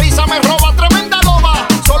una sonrisa me roba, tremenda loba.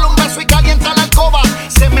 Solo un beso y calienta la alcoba.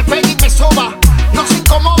 Se me pega y me soba, no se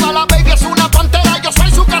incomoda. La baby es una pantera, yo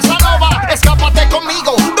soy su casanova. Escápate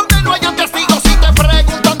conmigo, donde no hayan testigos. Si te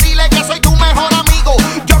preguntan, dile que soy tu mejor amigo.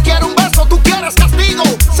 Yo quiero un beso, tú quieres castigo.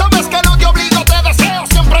 Sabes que no te obligo, te deseo,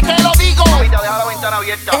 siempre te lo digo. Deja la ventana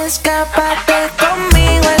abierta. Escápate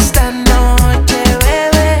conmigo esta noche,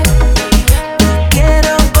 bebé. Te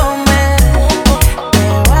quiero comer,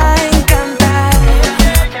 te va a encantar.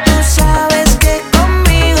 Tú sabes que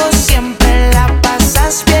conmigo siempre la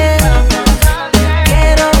pasas bien. Te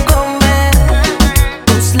quiero comer,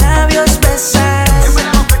 tus labios besar.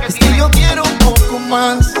 Es que yo quiero un poco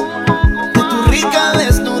más de tu rica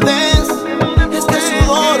desnudez. Es que el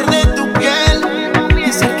sudor de tu piel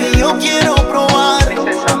es el que yo quiero probar.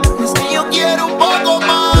 Es que yo quiero un poco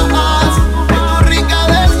más de tu rica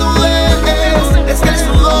desnudez. Es que el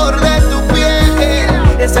sudor de tu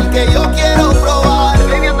piel es el que yo quiero probar.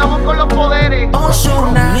 Baby, andamos con los poderes.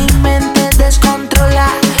 Ozuna, mi mente descontrola.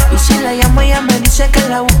 Y si la llamo ella me dice que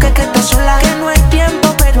la busque, que está sola. Que no hay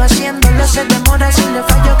tiempo, pero haciéndolo se demora. Si le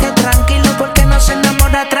fallo que tranquilo, porque no se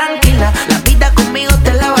enamora tranquila. La vida conmigo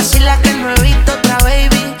te la vacila, que no he visto otra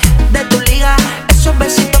baby de tu liga. Esos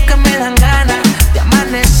besitos que me dan ganas de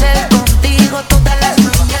amanecer contigo todas las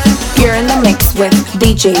mañanas. You're in the mix with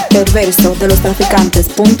DJ Perverso de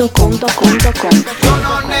lostraficantes.com. Yo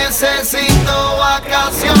no necesito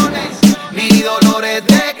vacaciones ni dolores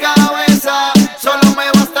de cabeza. Solo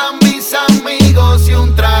me bastan mis amigos y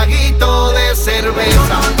un traguito de cerveza. Yo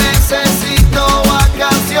no necesito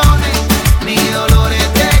vacaciones ni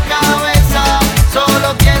dolores de cabeza.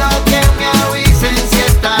 Solo quiero que me avisen si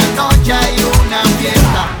esta noche hay una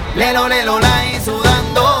fiesta. Lelo, lelo, la y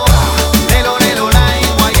sudando. Lelo, lelo, la y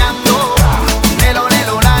guayando. Lelo,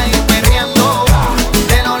 lelo, la y perreando.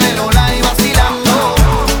 Lelo, lelo, la y vacilando.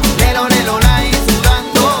 Lelo, lelo, la y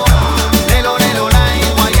sudando. Lelo, lelo, la y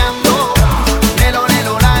guayando. Lelo,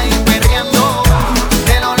 lelo, la y perreando.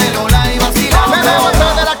 Lelo, lelo, la y vacilando. Me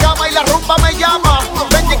levanté de la cama y la rumba me llama.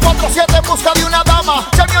 24/7 en busca de una dama.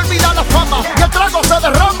 Se me olvida la fama y el trago se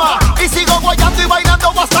derrama. Y sigo guayando y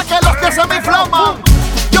bailando hasta que los pies se me inflaman.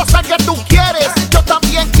 Yo sé que tú quieres, yo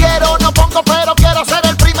también quiero. No pongo pero, quiero ser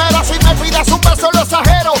el primero. Si me pides un beso lo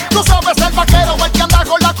exagero. Tú sabes el vaquero, el que anda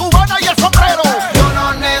con la cubana y el sombrero. Yo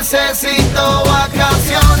no necesito